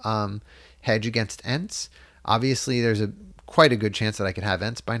hedge against Ents. Obviously, there's quite a good chance that I could have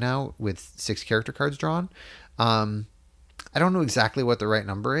Ents by now with 6 character cards drawn. I don't know exactly what the right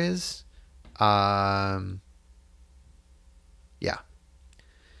number is. Yeah.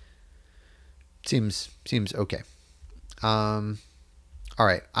 Seems okay. All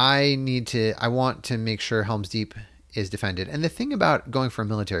right. I want to make sure Helm's Deep is defended. And the thing about going for a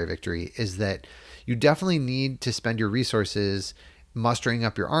military victory is that you definitely need to spend your resources mustering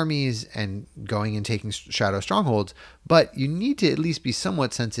up your armies and going and taking shadow strongholds, but you need to at least be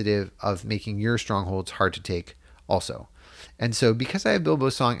somewhat sensitive of making your strongholds hard to take also. And so because I have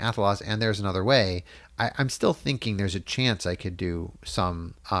Bilbo's Song, Athelos, and There's Another Way, I'm still thinking there's a chance I could do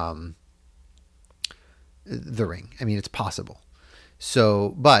some The Ring. I mean, it's possible.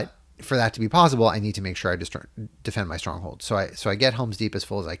 So, but for that to be possible, I need to make sure I defend my stronghold. So I get Helm's Deep as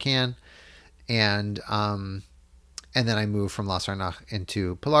full as I can, and then I move from Las Arnach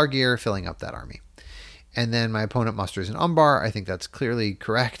into Pelargir, filling up that army. And then my opponent musters an Umbar. I think that's clearly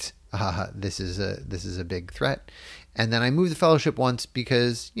correct. This is a big threat. And then I move the Fellowship once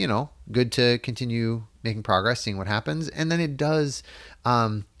because, good to continue making progress, seeing what happens. And then it does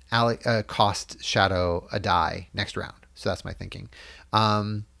cost Shadow a die next round. So that's my thinking.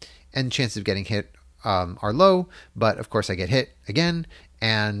 And chances of getting hit are low, but of course I get hit again,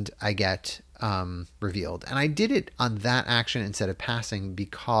 and I get revealed. And I did it on that action instead of passing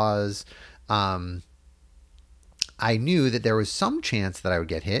because I knew that there was some chance that I would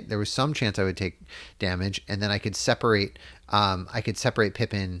get hit. There was some chance I would take damage, and then I could separate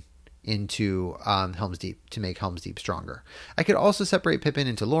Pippin into Helm's Deep to make Helm's Deep stronger. I could also separate Pippin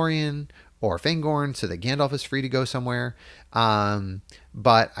into Lorien or Fangorn so that Gandalf is free to go somewhere.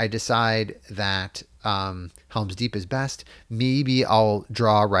 But I decide that Helm's Deep is best. Maybe I'll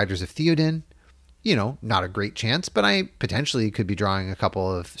draw Riders of Theoden. Not a great chance, but I potentially could be drawing a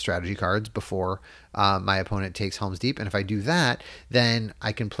couple of strategy cards before my opponent takes Helm's Deep. And if I do that, then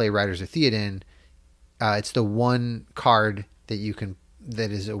I can play Riders of Theoden. It's the one card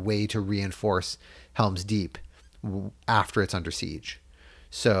that is a way to reinforce Helm's Deep after it's under siege.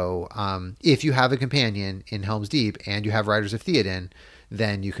 So if you have a companion in Helm's Deep and you have Riders of Theoden,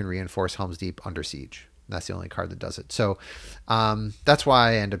 then you can reinforce Helm's Deep under siege. That's the only card that does it. So that's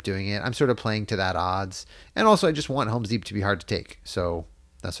why I end up doing it. I'm sort of playing to that odds. And also I just want Helm's Deep to be hard to take. So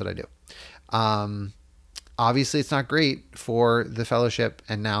that's what I do. Obviously it's not great for the Fellowship.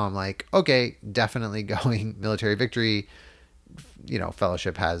 And now I'm like, okay, definitely going military victory.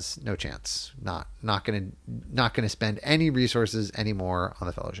 Fellowship has no chance. Not gonna spend any resources anymore on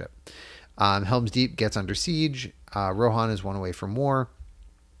the Fellowship. Helm's Deep gets under siege. Rohan is 1 away from war.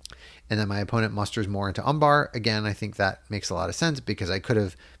 And then my opponent musters more into Umbar. Again, I think that makes a lot of sense because I could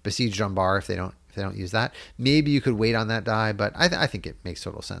have besieged Umbar if they don't use that. Maybe you could wait on that die, but I think it makes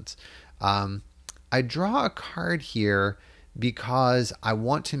total sense. I draw a card here because I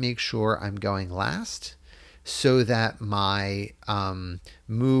want to make sure I'm going last so that my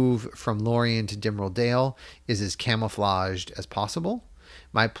move from Lorien to Dimril Dale is as camouflaged as possible.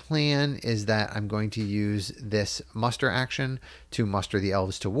 My plan is that I'm going to use this muster action to muster the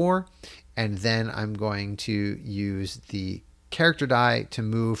elves to war, and then I'm going to use the character die to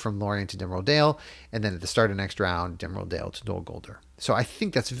move from Lorien to Dimril Dale, and then at the start of next round, Dimril Dale to Dol Guldur. So I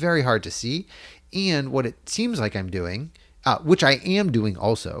think that's very hard to see, and what it seems like I'm doing, which I am doing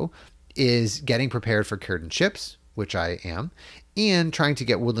also, is getting prepared for Círdan ships, which I am, and trying to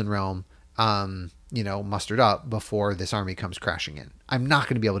get Woodland Realm mustered up before this army comes crashing in. I'm not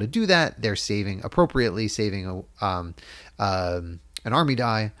going to be able to do that. They're saving an army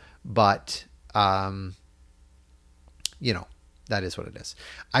die, but that is what it is.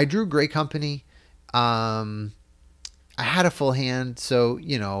 I drew Grey Company. I had a full hand, so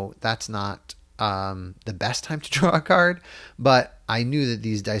that's not the best time to draw a card, but I knew that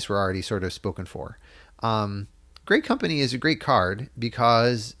these dice were already sort of spoken for. Great Company is a great card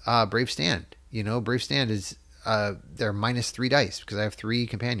because Brave Stand. Brave Stand is they're -3 dice because I have 3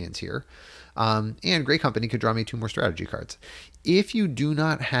 companions here. And Great Company could draw me 2 more strategy cards. If you do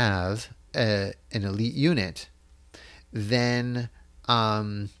not have an elite unit, then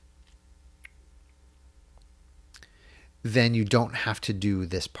you don't have to do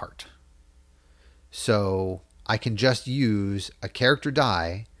this part. So I can just use a character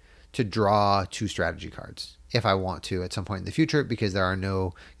die to draw 2 strategy cards if I want to at some point in the future, because there are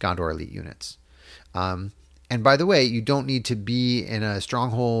no Gondor elite units. And by the way, you don't need to be in a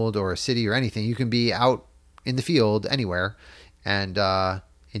stronghold or a city or anything. You can be out in the field anywhere and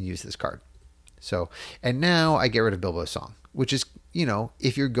use this card. So, and now I get rid of Bilbo's Song, which is,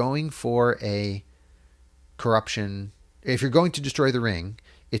 if you're going for a corruption, if you're going to destroy the ring,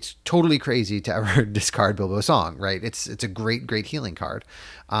 it's totally crazy to ever discard Bilbo's Song, right? It's a great, great healing card.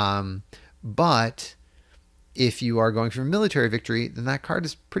 But if you are going for military victory, then that card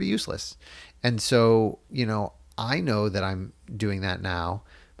is pretty useless. And so, I know that I'm doing that now.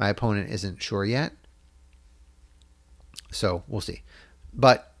 My opponent isn't sure yet. So we'll see.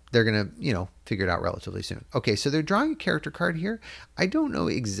 But they're going to, figure it out relatively soon. Okay, so they're drawing a character card here. I don't know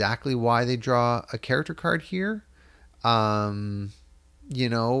exactly why they draw a character card here.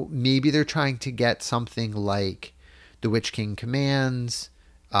 Maybe they're trying to get something like the Witch King commands,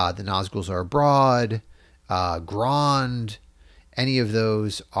 the Nazguls are abroad, Grand. Any of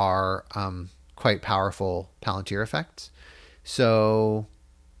those are quite powerful Palantir effects. So,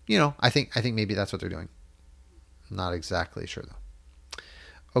 I think maybe that's what they're doing. I'm not exactly sure though.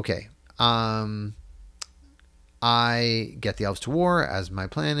 Okay. I get the Elves to war as my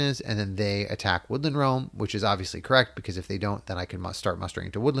plan is, and then they attack Woodland Realm, which is obviously correct because if they don't, then I can start mustering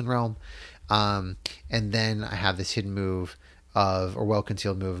into Woodland Realm. And then I have this hidden move or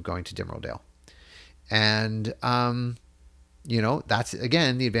well-concealed move going to Dimril Dale. And, that's,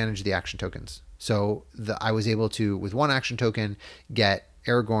 again, the advantage of the action tokens. So I was able to, with 1 action token, get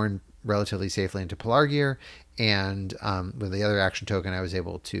Aragorn relatively safely into Pelargir, and with the other action token, I was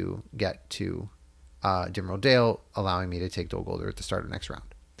able to get to Dimril Dale, allowing me to take Dol Guldur at the start of the next round.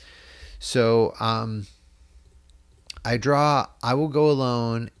 So I will go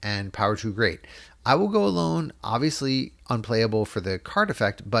alone and Power 2 Great. I will go alone, obviously unplayable for the card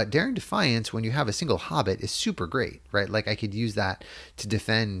effect, but Daring Defiance, when you have a single Hobbit, is super great, right? Like I could use that to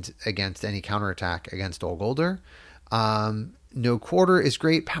defend against any counterattack against Dol Guldur. No Quarter is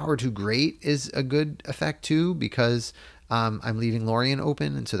great. Power 2 Great is a good effect too, because I'm leaving Lorien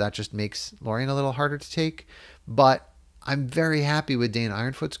open, and so that just makes Lorien a little harder to take. But I'm very happy with Dane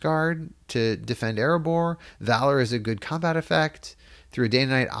Ironfoot's Guard to defend Erebor. Valor is a good combat effect. Through a Day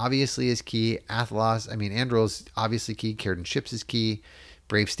and Night obviously is key. Andril is obviously key. Círdan Ships is key.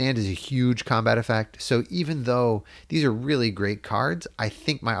 Brave Stand is a huge combat effect. So even though these are really great cards, I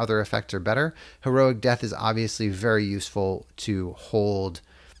think my other effects are better. Heroic Death is obviously very useful to hold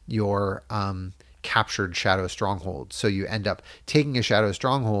your captured Shadow Stronghold. So you end up taking a Shadow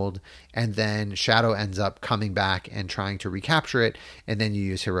Stronghold, and then Shadow ends up coming back and trying to recapture it, and then you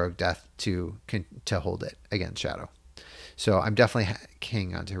use Heroic Death to hold it against Shadow. So I'm definitely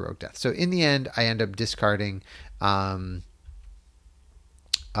hanging on to Heroic Death. So in the end, I end up discarding the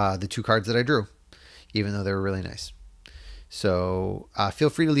 2 cards that I drew, even though they were really nice. So feel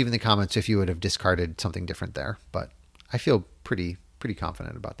free to leave in the comments if you would have discarded something different there, but I feel pretty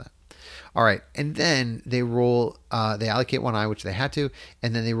confident about that. All right, and then they roll. They allocate 1 eye, which they had to,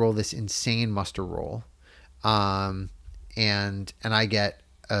 and then they roll this insane muster roll, and I get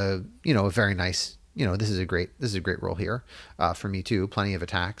a very nice. This is a great roll here for me too. Plenty of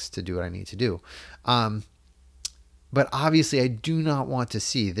attacks to do what I need to do. But obviously I do not want to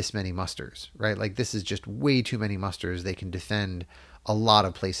see this many musters, right? Like this is just way too many musters. They can defend a lot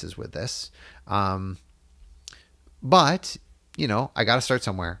of places with this. But, I got to start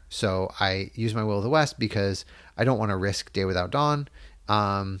somewhere. So I use my Will of the West because I don't want to risk Day Without Dawn.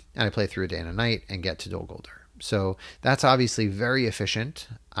 And I play through a day and a night and get to Dol Guldur. So that's obviously very efficient.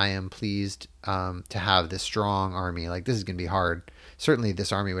 I am pleased to have this strong army. Like this is going to be hard. Certainly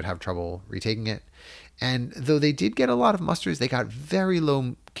this army would have trouble retaking it. And though they did get a lot of musters, they got very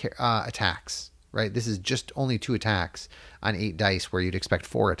low attacks, right? This is just only 2 attacks on 8 dice where you'd expect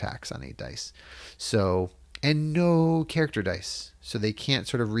 4 attacks on 8 dice. So, and no character dice. So they can't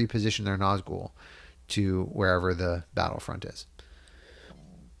sort of reposition their Nazgul to wherever the battlefront is.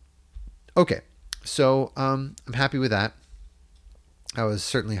 Okay. So I'm happy with that. That was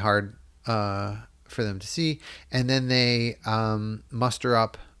certainly hard for them to see. And then they muster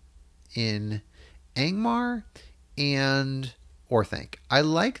up in Angmar and Orthanc. I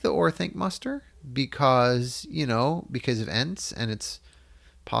like the Orthanc muster because, because of Ents and it's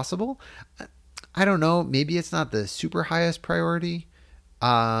possible. I don't know. Maybe it's not the super highest priority.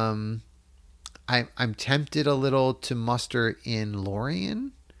 Um, I'm tempted a little to muster in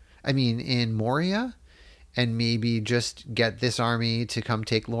Lorien. I mean, in Moria, and maybe just get this army to come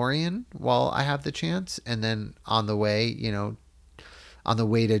take Lorien while I have the chance, and then on the way, on the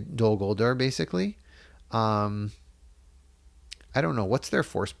way to Dol Guldur, basically. Um, I don't know what's their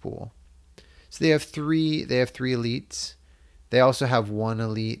force pool. So they have three. They have three elites. They also have one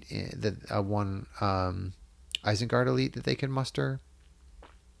elite, one Isengard elite that they can muster.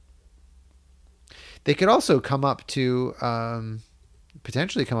 They could also come up to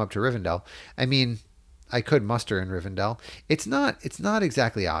potentially come up to Rivendell. I mean, I could muster in Rivendell. It's not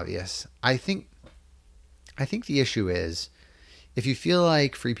exactly obvious. I think the issue is if you feel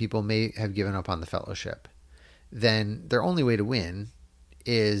like free people may have given up on the Fellowship, then their only way to win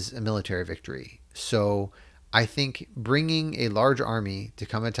is a military victory. So I think bringing a large army to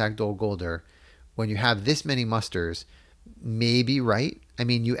come attack Dol Guldur when you have this many musters may be right. I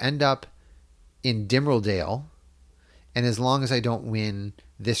mean, you end up in Dimril Dale, and as long as I don't win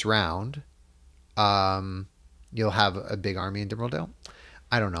this round, you'll have a big army in Dimril Dale.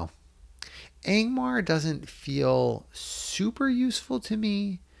 I don't know. Angmar doesn't feel super useful to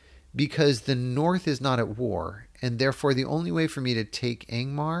me because the North is not at war, and therefore the only way for me to take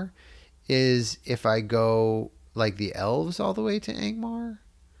Angmar is if I go like the elves all the way to Angmar.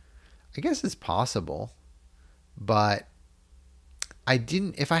 I guess it's possible, but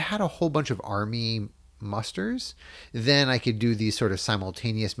if I had a whole bunch of army musters, then I could do these sort of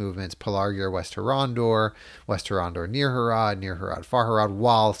simultaneous movements: Pelargir, West Harondor, Near Harad, Far Harad,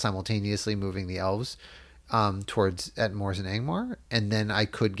 while simultaneously moving the elves towards Etmors and Angmar, and then I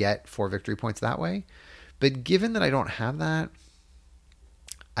could get 4 victory points that way. But given that I don't have that,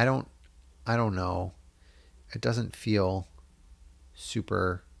 I don't know. It doesn't feel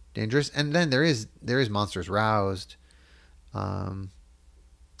super dangerous. And then there is monsters roused.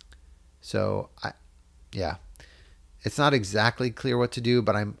 So yeah, it's not exactly clear what to do,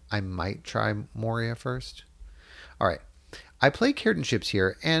 but I might try Moria first. All right, I play Cairden ships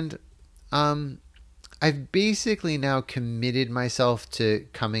here, and I've basically now committed myself to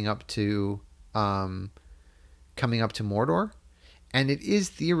coming up to Mordor, and it is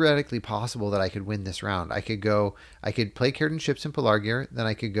theoretically possible that I could win this round. I could play Cairden ships in Pelargir, then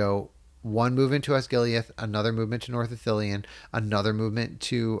I could go one movement to Osgiliath, another movement to North Ithilien, another movement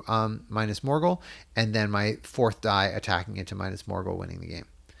to Minas Morgul, and then my 4th die attacking into Minas Morgul, winning the game.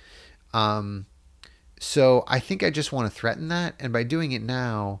 So I think I just want to threaten that, and by doing it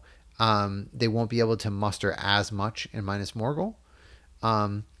now, they won't be able to muster as much in Minas Morgul.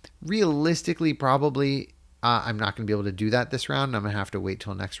 Realistically, probably I'm not going to be able to do that this round. I'm going to have to wait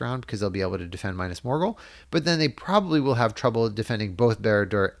till next round because they'll be able to defend Minas Morgul. But then they probably will have trouble defending both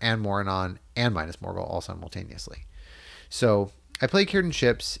Barad-dûr and Morannon and Minas Morgul all simultaneously. So I play Cairden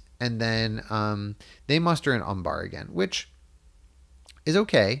ships, and then they muster in Umbar again, which is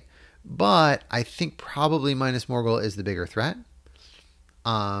okay. But I think probably Minas Morgul is the bigger threat.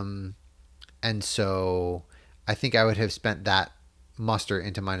 And so I think I would have spent that muster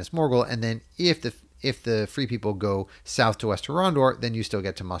into Minas Morgul, and then if the free people go south to West Harondor, then you still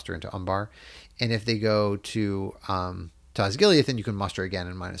get to muster into Umbar. And if they go to Osgiliath, then you can muster again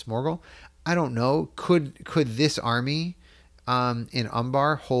in Minas Morgul. I don't know. Could this army in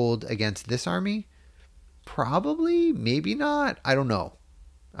Umbar hold against this army? Probably. Maybe not. I don't know.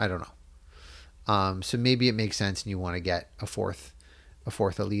 So maybe it makes sense, and you want to get a fourth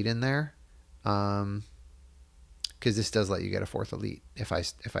elite in there. Because this does let you get a 4th elite if I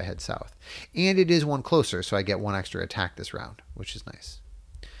head south. And it is one closer, so I get 1 extra attack this round, which is nice.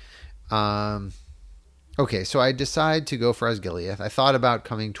 Okay, so I decide to go for Osgiliath. I thought about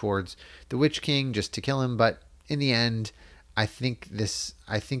coming towards the Witch King just to kill him, but in the end, I think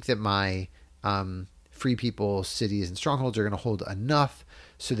that my free people, cities, and strongholds are going to hold enough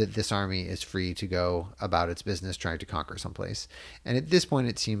so that this army is free to go about its business trying to conquer someplace. And at this point,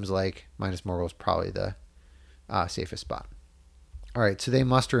 it seems like Minas Morgul is probably the safest spot. All right, so they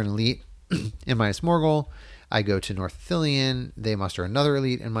muster an elite in Minas Morgul. I go to North Ithilien. They muster another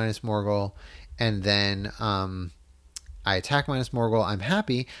elite in Minas Morgul. And then I attack Minas Morgul. I'm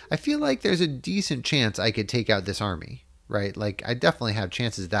happy. I feel like there's a decent chance I could take out this army, right? Like, I definitely have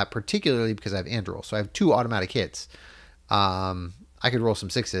chances of that, particularly because I have Anduril. So I have 2 automatic hits. I could roll some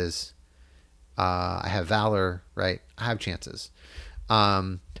 6s. I have Valor, right? I have chances.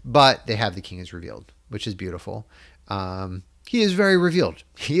 But they have the King is revealed, which is beautiful. he is very revealed.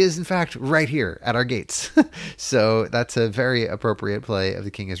 He is, in fact, right here at our gates. So that's a very appropriate play of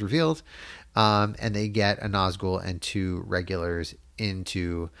the king is revealed. And they get a Nazgul and 2 regulars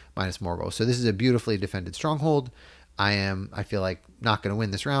into minus Morgul. So this is a beautifully defended stronghold. I feel like not going to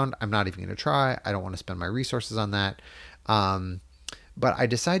win this round. I'm not even going to try. I don't want to spend my resources on that. But I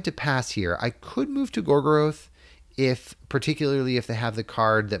decide to pass here. I could move to Gorgoroth particularly if they have the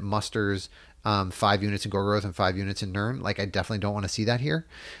card that musters 5 units in Gorgoroth and 5 units in Nirn. Like, I definitely don't want to see that here.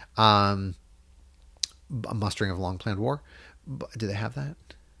 A mustering of long planned war. Do they have that?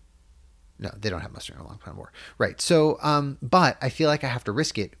 No, they don't have mustering of long planned war. Right. So, but I feel like I have to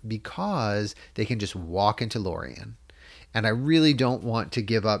risk it because they can just walk into Lorien. And I really don't want to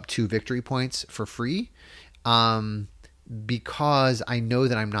give up 2 victory points for free because I know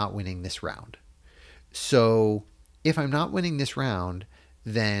that I'm not winning this round. So if I'm not winning this round,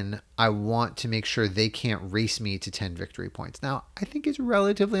 then I want to make sure they can't race me to 10 victory points. Now, I think it's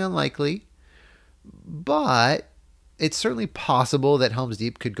relatively unlikely, but it's certainly possible that Helm's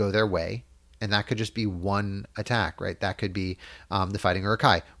Deep could go their way, and that could just be one attack, right? That could be the Fighting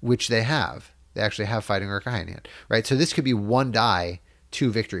Uruk-hai, which they have. They actually have Fighting Uruk-hai in hand, right? So this could be 1 die,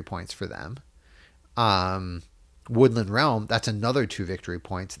 2 victory points for them. Woodland Realm, that's another 2 victory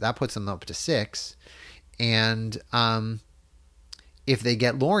points. That puts them up to 6. And if they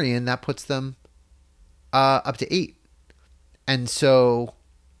get Lorien, that puts them up to 8. And so,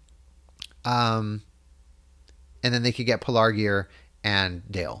 and then they could get Pelargir and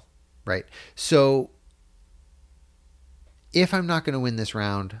Dale, right? So if I'm not going to win this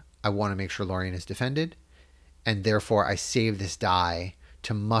round, I want to make sure Lorien is defended. And therefore, I save this die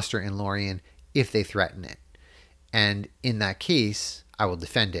to muster in Lorien if they threaten it. And in that case, I will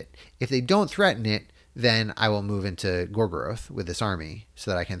defend it. If they don't threaten it, then I will move into Gorgoroth with this army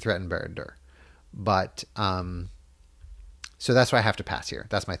so that I can threaten Barad-dûr. But, so that's why I have to pass here.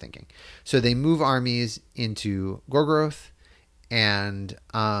 That's my thinking. So they move armies into Gorgoroth and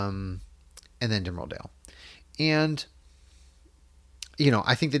then Dimril Dale. And,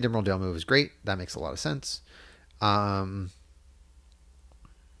 I think the Dimril Dale move is great. That makes a lot of sense. I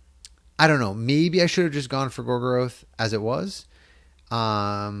don't know. Maybe I should have just gone for Gorgoroth as it was.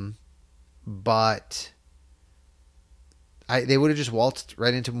 But they would have just waltzed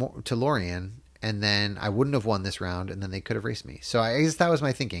right into Lorien, and then I wouldn't have won this round, and then they could have raced me. So I guess that was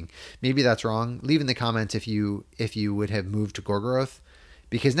my thinking. Maybe that's wrong. Leave in the comments if you would have moved to Gorgoroth,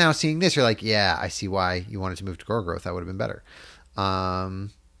 because now seeing this, you're like, yeah, I see why you wanted to move to Gorgoroth. That would have been better.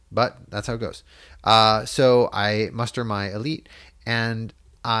 But that's how it goes. So I muster my elite, and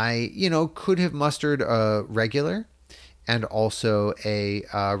I, could have mustered a regular and also a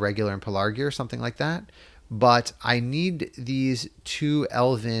regular in Pelargir, something like that. But I need these 2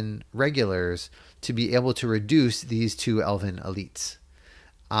 Elven regulars to be able to reduce these 2 Elven elites.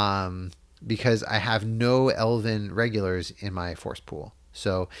 Because I have no Elven regulars in my force pool.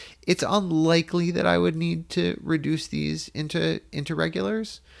 So it's unlikely that I would need to reduce these into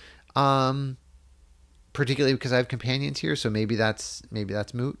regulars. Particularly because I have companions here, so maybe that's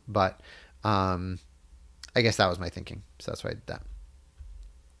moot, but I guess that was my thinking. So that's why I did that.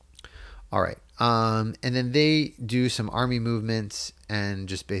 All right. And then they do some army movements and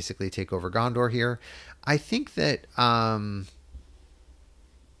just basically take over Gondor here. I think that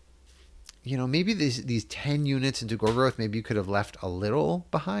maybe these 10 units into Gorgoroth, maybe you could have left a little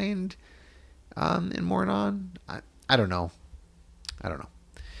behind in Mornon. I don't know.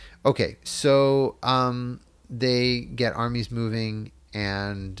 Okay, so they get armies moving,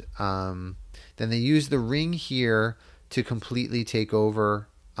 and then they use the ring here to completely take over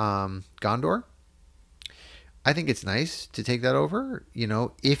Gondor. I think it's nice to take that over.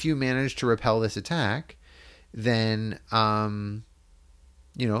 If you manage to repel this attack, then that's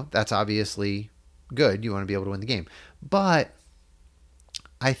obviously good. You want to be able to win the game. But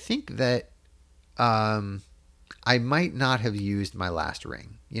I think that I might not have used my last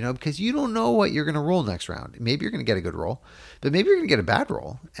ring, because you don't know what you're going to roll next round. Maybe you're going to get a good roll, but maybe you're going to get a bad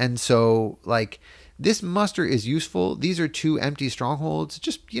roll. And so, this muster is useful. These are 2 empty strongholds.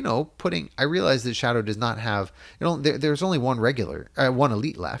 Just, I realize that Shadow does not have, there's only one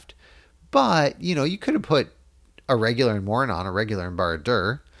elite left. But, you could have put a regular in Mornon, a regular in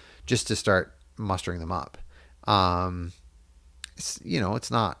Barad-dûr, just to start mustering them up.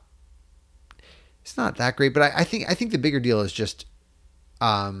 It's not that great, but I think the bigger deal is just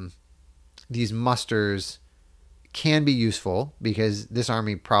these musters can be useful because this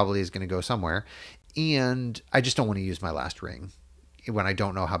army probably is going to go somewhere, and I just don't want to use my last ring when I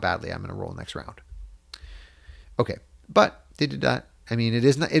don't know how badly I'm going to roll next round. Okay, but they did that. I mean, it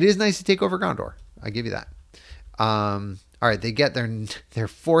is nice to take over Gondor. I give you that. All right, they get their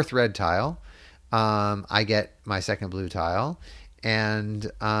fourth red tile. I get my second blue tile,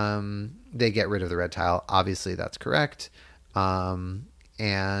 and they get rid of the red tile. Obviously, that's correct.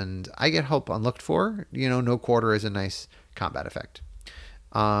 And I get help unlooked for. No quarter is a nice combat effect.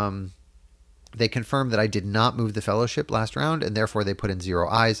 They confirm that I did not move the fellowship last round, and therefore they put in 0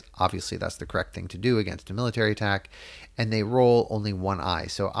 eyes. Obviously, that's the correct thing to do against a military attack. And they roll only 1 eye.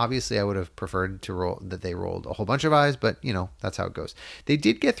 So obviously, I would have preferred to roll that they rolled a whole bunch of eyes, but that's how it goes. They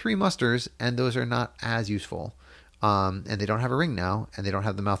did get 3 musters, and those are not as useful. And they don't have a ring now, and they don't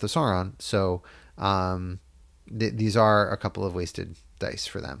have the Mouth of Sauron. So these are a couple of wasted dice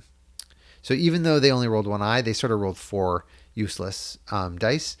for them. So even though they only rolled 1 eye, they sort of rolled 4 useless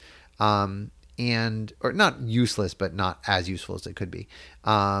dice. Or not useless, but not as useful as it could be.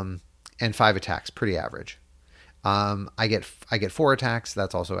 And 5 attacks, pretty average. I get 4 attacks.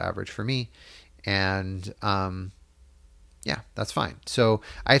 That's also average for me. And yeah, that's fine. So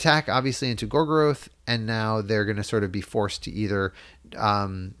I attack obviously into Gorgoroth, and now they're going to sort of be forced to either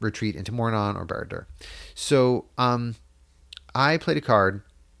retreat into Mornon or Barad-dûr. So I played a card,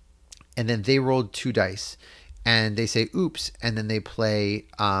 and then they rolled 2 dice, and they say oops, and then they play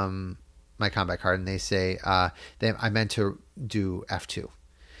my combat card, and they say I meant to do F2.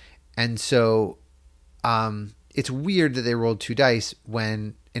 And so it's weird that they rolled 2 dice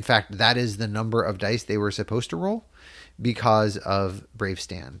when, in fact, that is the number of dice they were supposed to roll because of Brave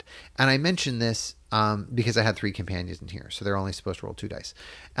Stand. And I mentioned this because I had 3 companions in here, so they're only supposed to roll 2 dice.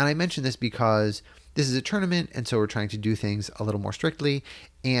 And I mentioned this because this is a tournament, and so we're trying to do things a little more strictly,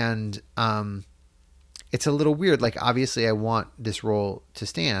 and it's a little weird. Like, obviously I want this roll to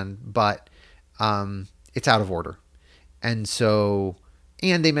stand, but it's out of order. And so,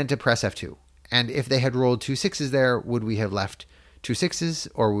 and they meant to press F2. And if they had rolled 2 6s there, would we have left 2 6s,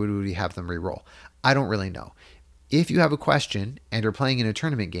 or would we have them re-roll? I don't really know. If you have a question and are playing in a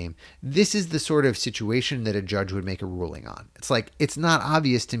tournament game, this is the sort of situation that a judge would make a ruling on. It's like, it's not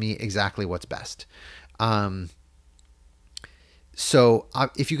obvious to me exactly what's best. So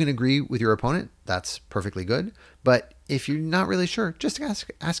if you can agree with your opponent, that's perfectly good. But if you're not really sure, just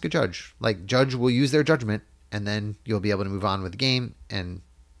ask a judge. Like, judge will use their judgment, and then you'll be able to move on with the game, and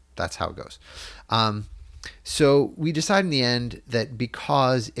that's how it goes. So we decide in the end that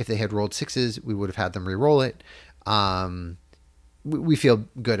because if they had rolled 6s, we would have had them re-roll it. We feel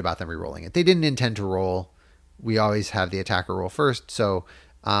good about them re-rolling it. They didn't intend to roll. We always have the attacker roll first. So,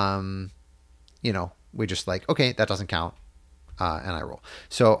 we just like, okay, that doesn't count. And I roll.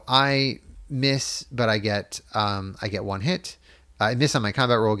 So I miss, but I get 1 hit. I miss on my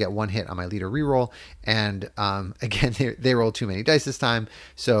combat roll, get 1 hit on my leader reroll. And again, they roll too many dice this time.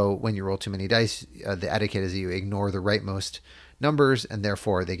 So when you roll too many dice, the etiquette is that you ignore the rightmost numbers, and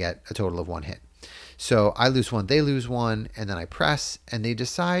therefore they get a total of 1 hit. So I lose 1, they lose 1, and then I press, and they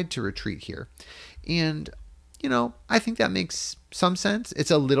decide to retreat here. And, I think that makes some sense.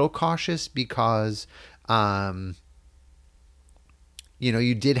 It's a little cautious because,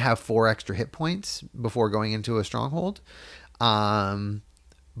 you did have 4 extra hit points before going into a stronghold. But,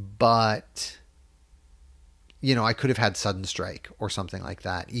 I could have had Sudden Strike or something like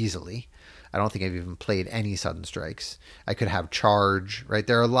that easily. I don't think I've even played any Sudden Strikes. I could have Charge, right?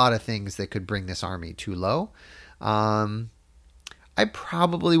 There are a lot of things that could bring this army too low. I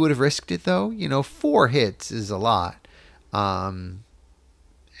probably would have risked it, though. 4 hits is a lot. And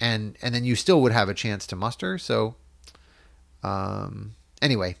then you still would have a chance to muster. So,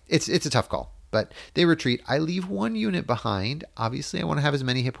 anyway, it's a tough call. But they retreat. I leave 1 unit behind. Obviously, I want to have as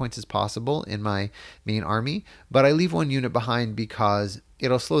many hit points as possible in my main army. But I leave 1 unit behind because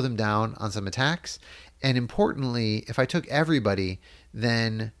it'll slow them down on some attacks. And importantly, if I took everybody,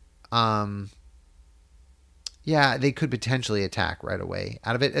 then, they could potentially attack right away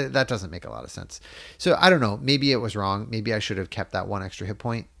out of it. That doesn't make a lot of sense. So I don't know. Maybe it was wrong. Maybe I should have kept that 1 extra hit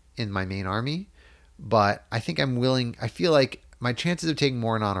point in my main army. But I think I'm willing. I feel like my chances of taking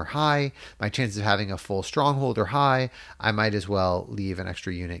Mornon are high. My chances of having a full stronghold are high. I might as well leave an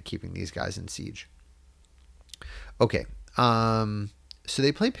extra unit keeping these guys in siege. Okay. So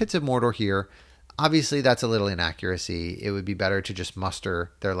they play Pits of Mordor here. Obviously, that's a little inaccuracy. It would be better to just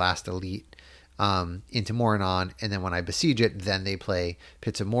muster their last elite into Mornon, and then when I besiege it, then they play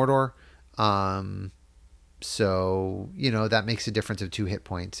Pits of Mordor. So, that makes a difference of 2 hit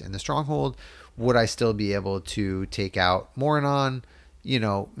points in the stronghold. Would I still be able to take out Mornon?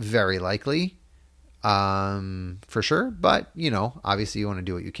 Very likely, for sure. But, obviously you want to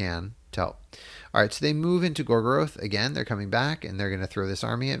do what you can to help. All right, so they move into Gorgoroth. Again, they're coming back, and they're going to throw this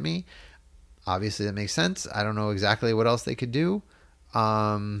army at me. Obviously, that makes sense. I don't know exactly what else they could do.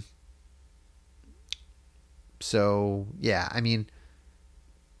 So yeah, I mean,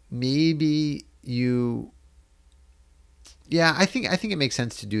 maybe you. Yeah, I think it makes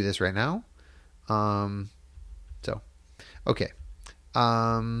sense to do this right now. Um, so okay.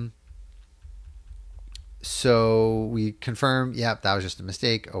 Um, so we confirm. Yep, that was just a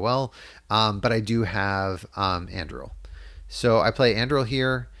mistake. Oh well. But I do have Anduril. So I play Anduril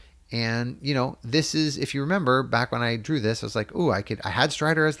here. And this is, if you remember back when I drew this, I was like, "Oh, I had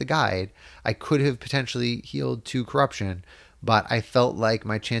Strider as the guide. I could have potentially healed 2 corruption, but I felt like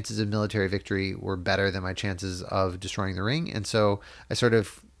my chances of military victory were better than my chances of destroying the ring, and so I sort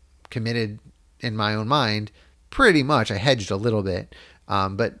of committed in my own mind. Pretty much, I hedged a little bit,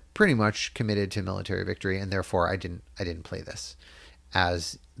 but pretty much committed to military victory, and therefore I didn't play this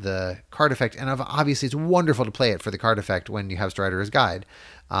as the card effect. And obviously, it's wonderful to play it for the card effect when you have Strider as guide.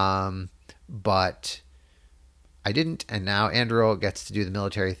 But I didn't, and now Anduril gets to do the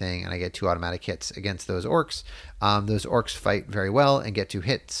military thing, and I get 2 automatic hits against those orcs. Those orcs fight very well and get 2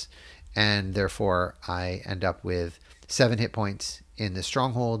 hits, and therefore I end up with 7 hit points in this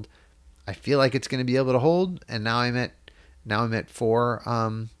stronghold. I feel like it's going to be able to hold, and now I'm at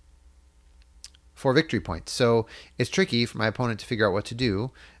 4 victory points. So it's tricky for my opponent to figure out what to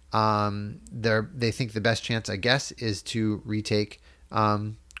do. They think the best chance, I guess, is to retake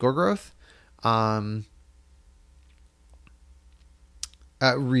Gorgrowth.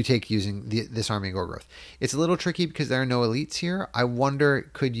 Retake using this army of Gorgrowth. It's a little tricky because there are no elites here. I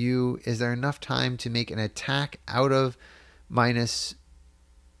wonder, is there enough time to make an attack out of minus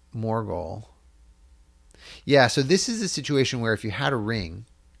Morgul? Yeah, so this is a situation where if you had a ring,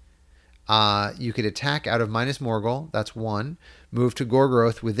 you could attack out of minus Morgul, that's 1. Move to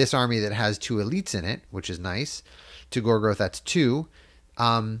Gorgrowth with this army that has 2 elites in it, which is nice. To Gorgrowth, that's 2.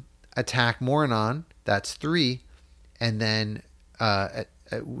 Attack Moranon, that's 3. And then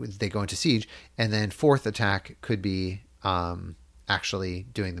they go into siege. And then 4th attack could be actually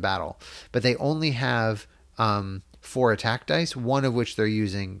doing the battle. But they only have 4 attack dice, 1 of which they're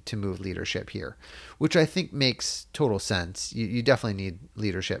using to move leadership here, which I think makes total sense. You definitely need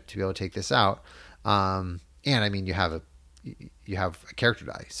leadership to be able to take this out. And I mean, you have a character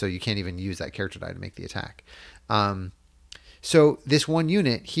die, so you can't even use that character die to make the attack. So this 1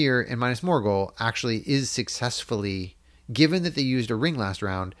 unit here in minus Morgul actually is successfully, given that they used a ring last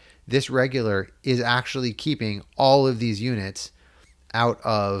round, this regular is actually keeping all of these units out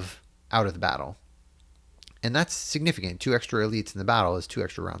of the battle. And that's significant. 2 extra elites in the battle is 2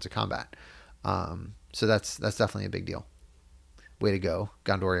 extra rounds of combat. So that's definitely a big deal. Way to go,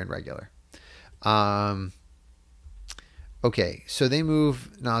 Gondorian regular. Okay, so they move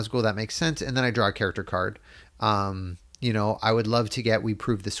Nazgul. That makes sense. And then I draw a character card. I would love to get We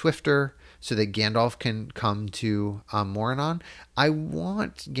Prove the Swifter so that Gandalf can come to Moranon. I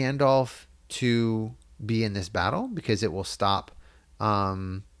want Gandalf to be in this battle because it will stop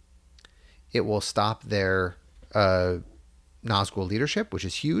their Nazgul leadership, which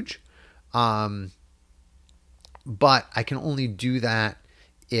is huge. But I can only do that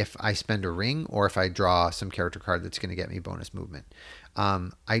if I spend a ring or if I draw some character card that's going to get me bonus movement.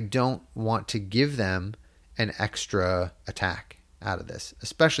 I don't want to give them an extra attack out of this,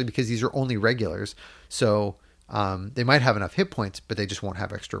 especially because these are only regulars. So they might have enough hit points, but they just won't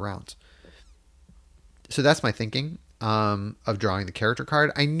have extra rounds. So that's my thinking of drawing the character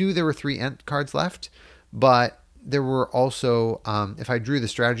card. I knew there were 3 Ent cards left, but there were also, if I drew the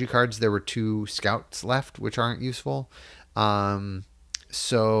strategy cards, there were 2 scouts left, which aren't useful.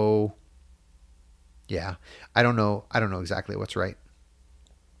 So yeah, I don't know exactly what's right.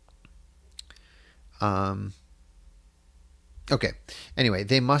 Okay. Anyway,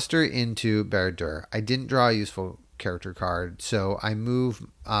 they muster into Barad-dûr. I didn't draw a useful character card, so I move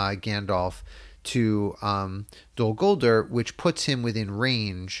Gandalf to Dol Guldur, which puts him within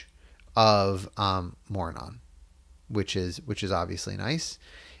range of Moranon, which is obviously nice.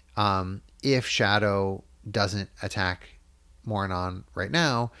 If Shadow doesn't attack Moranon right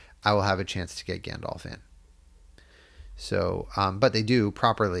now, I will have a chance to get Gandalf in. So, but they do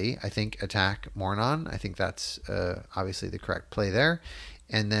properly, I think, attack Moranon. I think that's obviously the correct play there.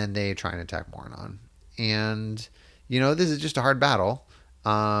 And then they try and attack Moranon. And, this is just a hard battle.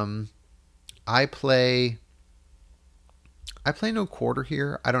 I play no quarter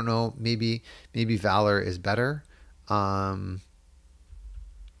here. I don't know. Maybe Valor is better. I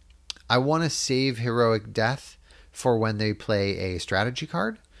want to save Heroic Death for when they play a strategy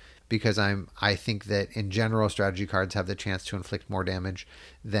card, because I think that in general strategy cards have the chance to inflict more damage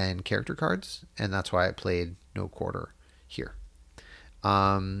than character cards, and that's why I played no quarter here.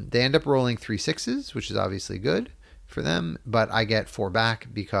 They end up rolling 3 6s, which is obviously good for them, but I get 4 back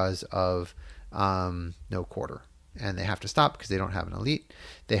because of no quarter. And they have to stop because they don't have an elite.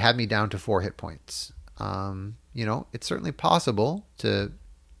 They had me down to 4 hit points. It's certainly possible to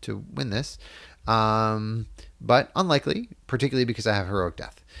win this, but unlikely, particularly because I have heroic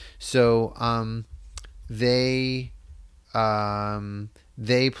death. So they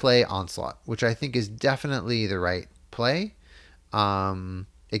play onslaught, which I think is definitely the right play.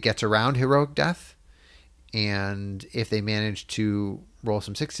 It gets around heroic death, and if they manage to roll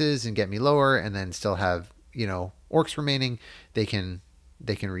some 6s and get me lower, and then still have orcs remaining, they can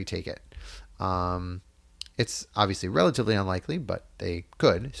retake it. It's obviously relatively unlikely, but they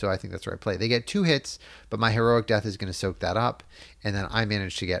could, so I think that's the right play. They get 2 hits, but my heroic death is going to soak that up, and then I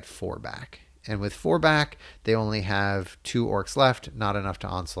manage to get 4 back. And with 4 back, they only have 2 orcs left, not enough to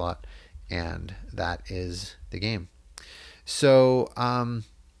onslaught, and that is the game. So,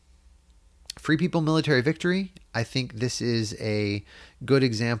 Free People military victory. I think this is a good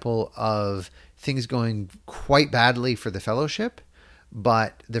example of things going quite badly for the Fellowship,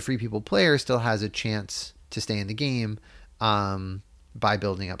 but the Free People player still has a chance to stay in the game by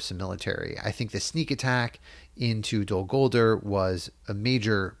building up some military. I think the sneak attack into Dol Guldur was a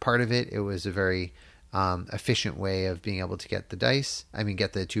major part of it. It was a very efficient way of being able to get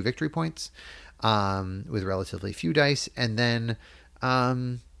get the 2 victory points with relatively few dice. And then,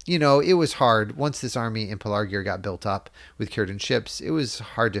 it was hard. Once this army in Pelargir got built up with Círdan ships, it was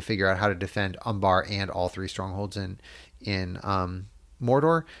hard to figure out how to defend Umbar and all 3 strongholds in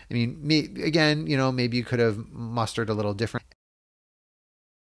Mordor. I mean, maybe you could have mustered a little different.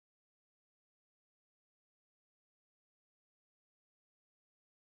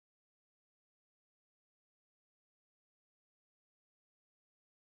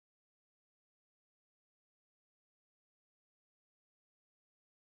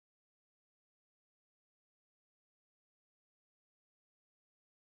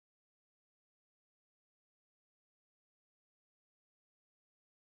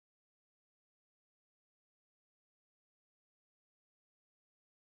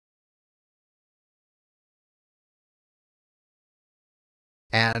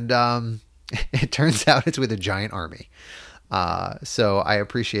 And it turns out it's with a giant army. So I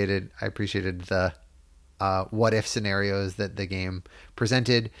appreciated the what if scenarios that the game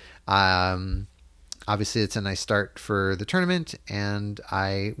presented. Obviously, it's a nice start for the tournament, and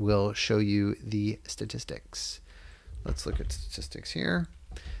I will show you the statistics. Let's look at statistics here.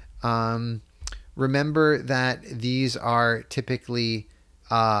 Remember that these are typically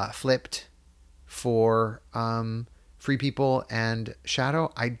flipped for Free People and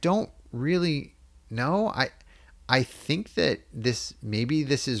Shadow. I don't really know. I think that maybe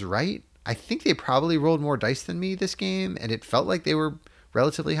this is right. I think they probably rolled more dice than me this game, and it felt like they were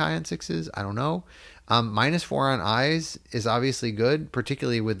relatively high on 6s. I don't know. -4 on eyes is obviously good,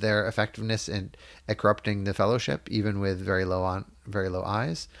 particularly with their effectiveness at corrupting the Fellowship, even with very low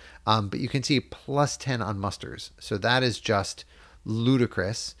eyes. But you can see +10 on musters, so that is just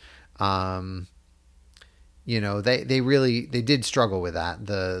ludicrous. They did struggle with that.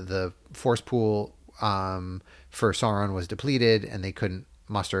 The force pool for Sauron was depleted, and they couldn't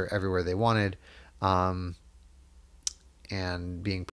muster everywhere they wanted. And being